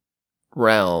emerging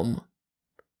realm,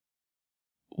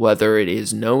 whether it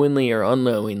is knowingly or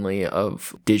unknowingly,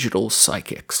 of digital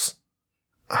psychics.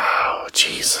 Oh,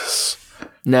 Jesus.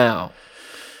 Now,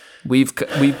 we've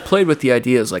played with the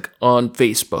ideas like on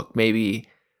Facebook, maybe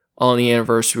on the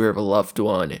anniversary of a loved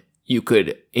one, you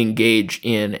could engage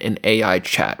in an AI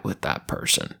chat with that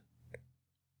person.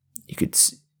 You could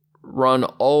run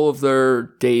all of their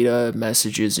data,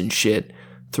 messages, and shit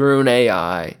through an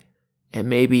AI, and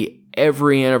maybe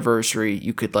every anniversary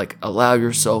you could like allow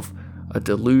yourself a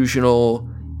delusional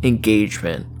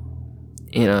engagement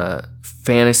in a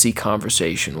fantasy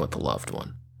conversation with a loved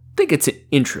one. I think it's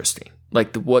interesting,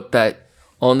 like what that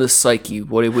on the psyche,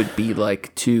 what it would be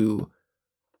like to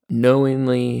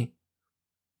knowingly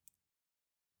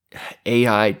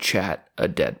AI chat a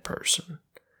dead person.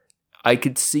 I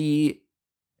could see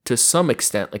to some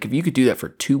extent, like if you could do that for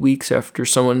 2 weeks after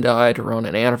someone died or on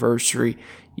an anniversary,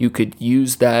 you could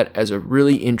use that as a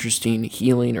really interesting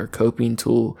healing or coping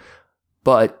tool.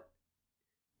 But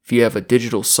if you have a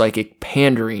digital psychic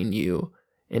pandering you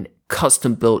an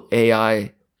custom-built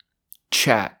AI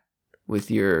chat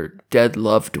with your dead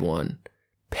loved one,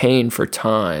 paying for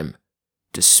time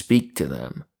to speak to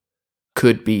them,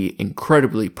 could be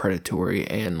incredibly predatory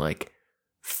and like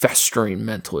festering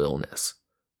mental illness.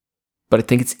 But I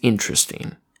think it's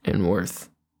interesting and worth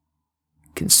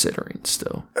considering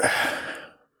still.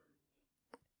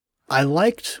 I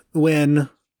liked when,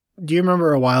 do you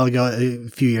remember a while ago, a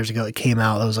few years ago, it came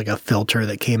out, there was like a filter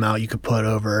that came out you could put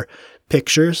over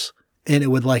pictures and it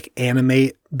would like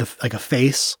animate like a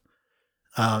face.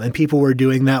 And people were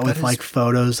doing that with like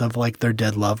photos of like their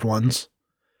dead loved ones.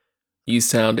 You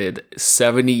sounded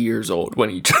 70 years old when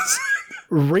you just...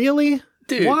 Really?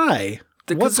 Dude. Why?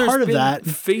 What part of that?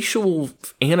 Facial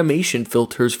animation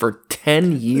filters for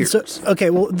 10 years. So, okay,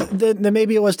 well, then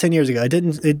maybe it was 10 years ago.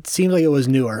 It seems like it was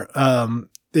newer.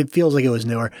 It feels like it was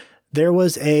newer. There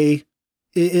was at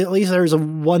least there was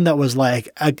one that was like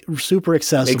super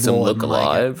accessible. Makes them look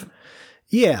alive.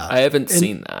 Yeah. I haven't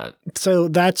seen that. So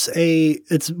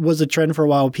it was a trend for a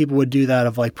while. People would do that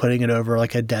of like putting it over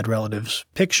like a dead relative's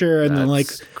picture and then like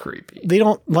creepy. They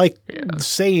don't like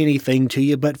say anything to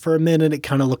you, but for a minute it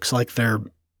kind of looks like they're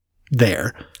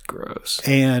there. Gross.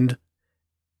 And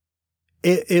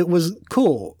it was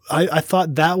cool. I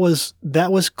thought that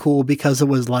was cool because it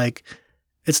was like,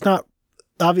 it's not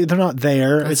obvious, they're not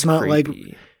there. That's it's not creepy.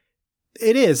 like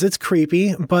it's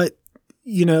creepy, but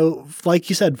you know, like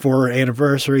you said, for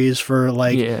anniversaries, for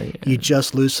like you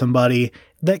just lose somebody,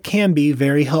 that can be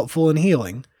very helpful and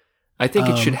healing. I think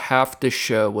it should have to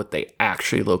show what they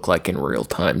actually look like in real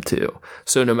time too.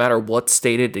 So no matter what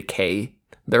state of decay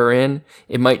they're in,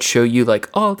 it might show you like,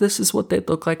 oh, this is what they'd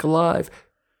look like alive.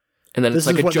 And then it's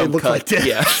like a jump cut.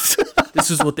 Like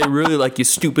This is what they really like, you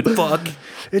stupid fuck.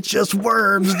 It's just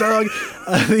worms, dog.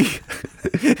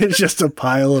 It's just a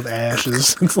pile of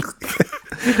ashes.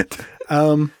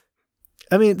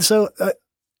 I mean, so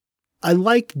I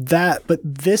like that, but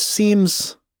this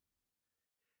seems,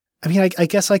 I mean, I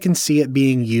guess I can see it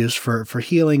being used for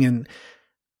healing, and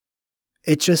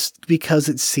it just, because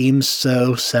it seems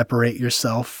so separate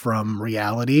yourself from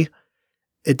reality,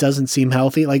 it doesn't seem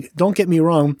healthy. Like, don't get me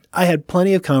wrong, I had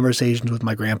plenty of conversations with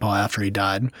my grandpa after he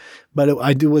died, but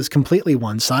it was completely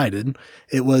one-sided.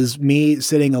 It was me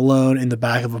sitting alone in the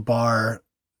back of a bar,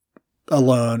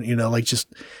 alone, you know, like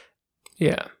just...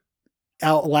 Yeah.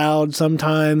 Out loud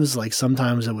sometimes, like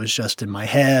sometimes it was just in my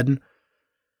head,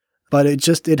 but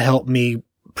it helped me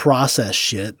process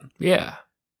shit. Yeah.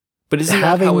 But isn't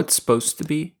that how it's supposed to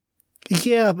be?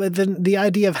 Yeah, but then the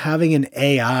idea of having an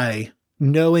AI,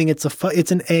 knowing it's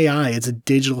an AI, it's a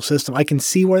digital system. I can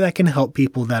see where that can help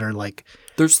people that are like...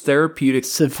 There's therapeutic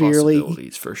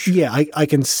possibilities for sure. Yeah, I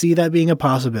can see that being a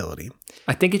possibility.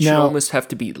 I think it should almost have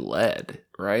to be led,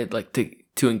 right? Like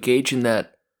to engage in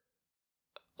that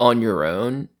on your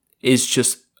own is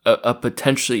just a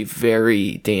potentially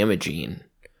very damaging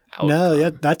outcome. No,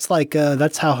 that's like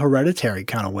that's how Hereditary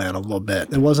kind of went a little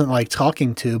bit. It wasn't like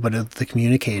talking to, but the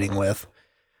communicating with.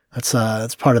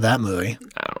 That's part of that movie.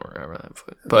 I don't remember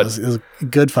that, but it was a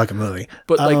good fucking movie.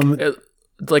 But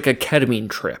like a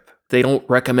ketamine trip, they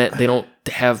don't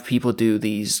have people do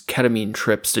these ketamine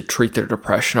trips to treat their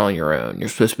depression on your own. You're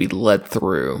supposed to be led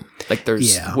through. Like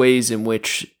there's ways in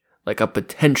which like a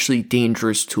potentially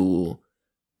dangerous tool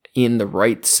in the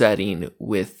right setting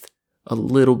with a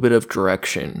little bit of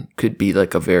direction could be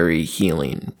like a very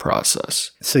healing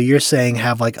process. So you're saying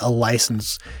have like a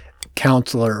licensed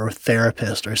counselor or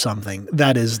therapist or something.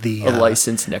 That is a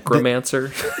licensed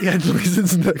necromancer.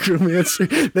 Licensed necromancer.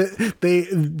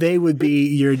 They would be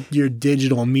your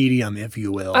digital medium, if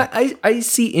you will. I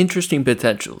see interesting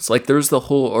potentials. Like there's the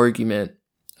whole argument.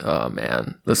 Oh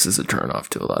man, this is a turnoff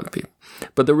to a lot of people.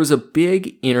 But there was a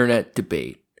big internet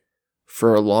debate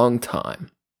for a long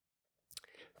time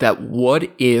that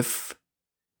what if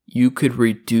you could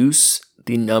reduce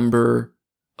the number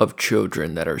of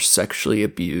children that are sexually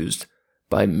abused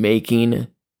by making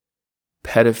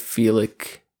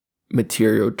pedophilic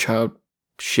material, child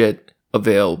shit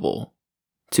available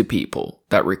to people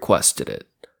that requested it.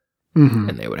 Mm-hmm.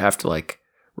 And they would have to like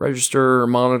register or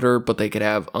monitor, but they could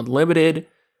have unlimited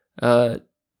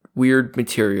weird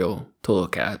material to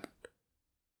look at.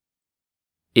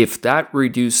 If that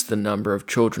reduced the number of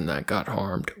children that got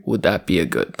harmed, would that be a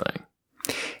good thing?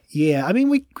 Yeah, I mean,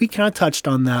 we kind of touched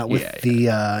on that with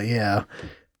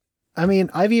I mean,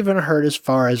 I've even heard as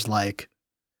far as like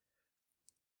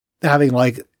having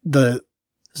like the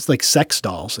it's like sex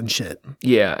dolls and shit.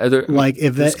 Yeah, like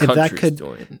if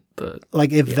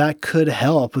that could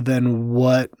help, then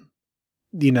what?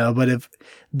 You know, but if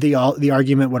the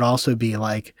argument would also be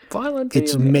like,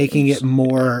 it's making it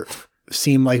more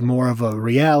seem like more of a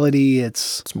reality.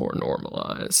 It's more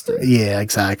normalized. Yeah,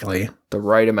 exactly. The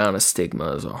right amount of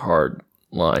stigma is a hard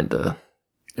line to.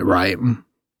 Right.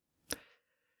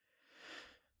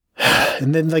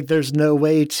 And then like there's no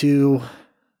way to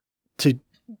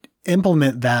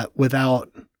implement that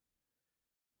without,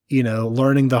 you know,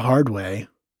 learning the hard way.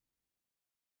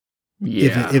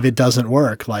 Yeah. If it doesn't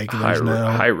work, like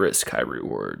high risk, high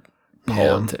reward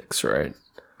politics, right?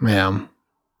 Yeah.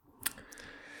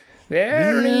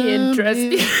 Very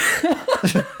interesting.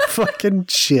 Fucking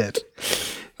shit.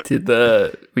 Did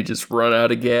we just run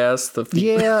out of gas? The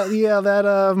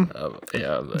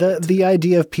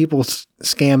idea of people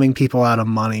scamming people out of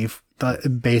money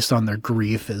based on their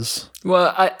grief is.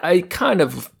 Well, I kind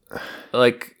of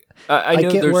like. I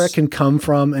know get where it can come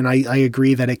from, and I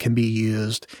agree that it can be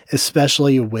used,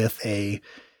 especially with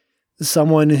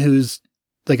someone who's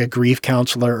like a grief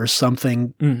counselor or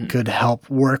something could help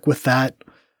work with that.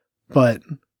 But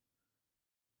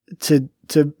to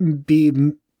be,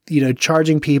 you know,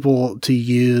 charging people to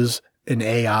use an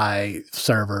AI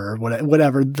server,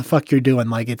 whatever the fuck you're doing,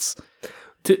 like it's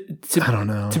I don't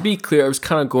know. To be clear, I was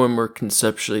kind of going more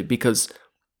conceptually because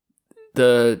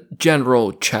the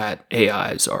general chat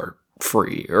AIs are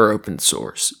free or open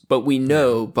source, but we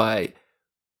know by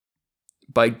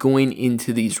going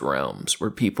into these realms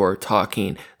where people are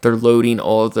talking, they're loading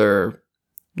all their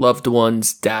loved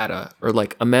ones' data, or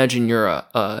like imagine you're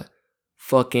a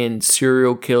fucking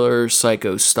serial killer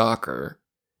psycho stalker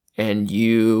and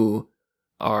you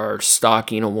are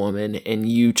stalking a woman and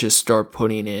you just start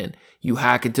putting in, you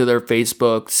hack into their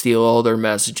Facebook, steal all their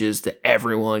messages to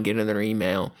everyone, get in their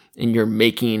email, and you're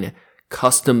making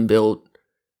custom built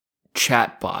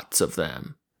chat bots of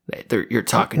them. You're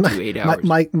talking to 8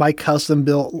 hours. My custom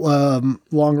built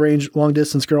long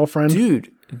distance girlfriend. Dude,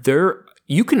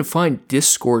 you can find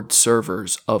Discord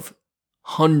servers of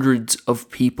hundreds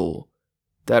of people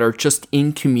that are just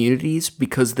in communities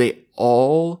because they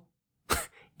all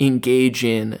engage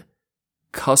in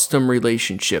custom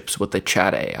relationships with the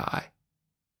chat AI.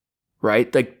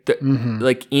 Right? Like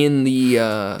like in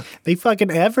the they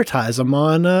fucking advertise them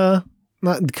on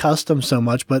not custom so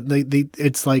much, but they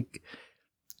it's like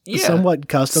somewhat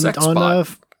custom on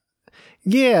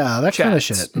that kind of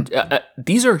shit.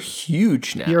 These are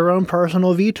huge now. Your own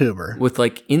personal VTuber with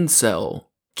like incel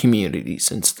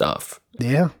communities and stuff.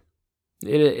 Yeah,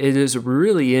 it is a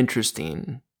really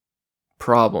interesting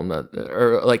problem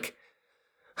or like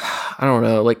I don't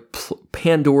know, like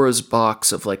Pandora's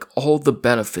box of like all the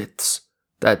benefits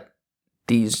that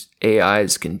these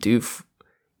AIs can do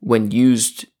when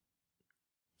used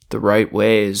the right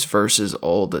ways versus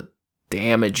all the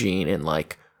damaging and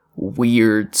like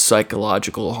weird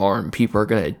psychological harm people are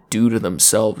going to do to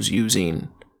themselves using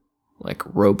like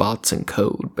robots and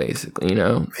code, basically, you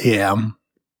know? Yeah.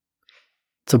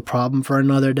 It's a problem for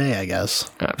another day, I guess.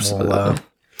 Absolutely.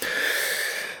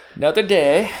 Another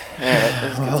day.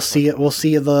 We'll see it. We'll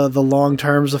see the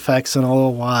long-term effects in a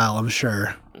little while, I'm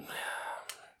sure.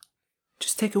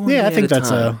 Just take it one day at a time. Yeah, I think that's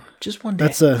just one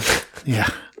day.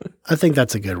 I think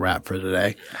that's a good wrap for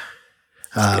today.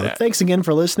 Thanks again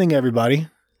for listening, everybody.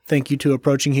 Thank you to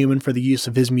Approaching Human for the use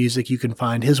of his music. You can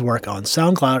find his work on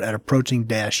SoundCloud at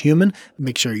Approaching-Human.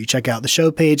 Make sure you check out the show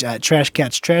page at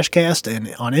Trashcats Trashcast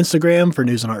and on Instagram for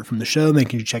news and art from the show.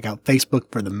 Make sure you check out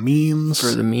Facebook for the memes.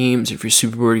 If you're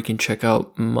super bored, you can check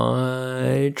out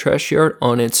my trashy art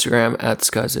on Instagram at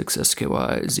Skyzix,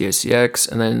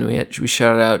 SKYZICX. And then we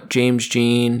shout out James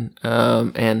Jean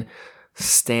and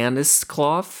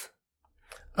Stanislav.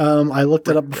 I looked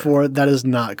it up before. That is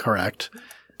not correct.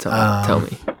 Tell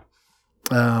me.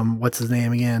 What's his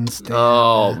name again?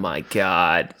 Oh my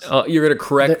God! Oh, you're gonna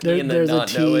correct me and then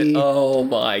not know it. Oh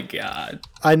my God!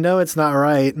 I know it's not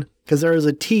right because there is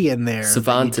a T in there.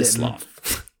 Savantislav.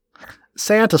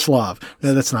 Santaslav.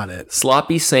 No, that's not it.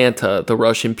 Sloppy Santa, the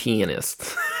Russian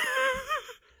pianist.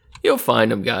 You'll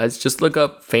find him, guys. Just look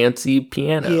up fancy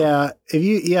piano. Yeah,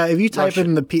 if you type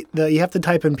Russian. In you have to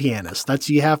type in pianist.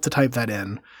 You have to type that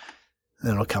in,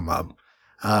 and it'll come up.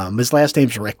 His last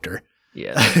name's Richter.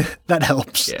 Yeah. That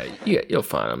helps. Yeah, you'll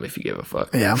find him if you give a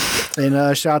fuck. Yeah.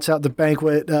 And shouts out to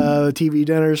Banquet TV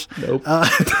dinners. Nope.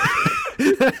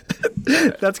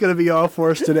 That's going to be all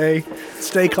for us today.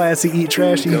 Stay classy, eat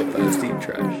trashy. Go fast, eat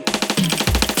trash.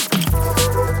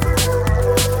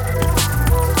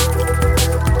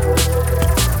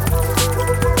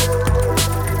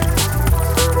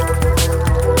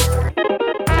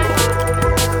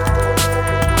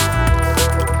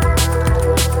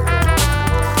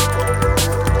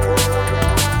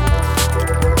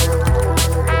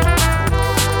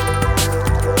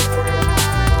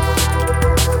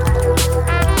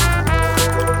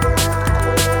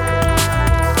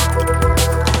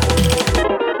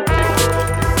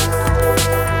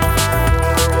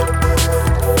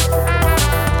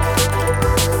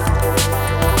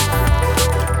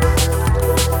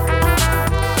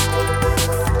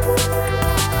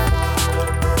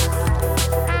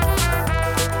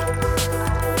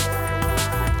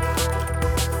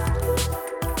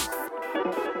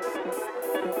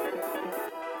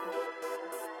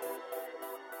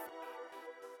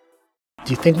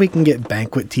 Do you think we can get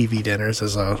Banquet TV dinners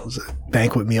as a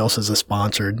Banquet Meals as a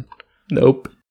sponsored? Nope.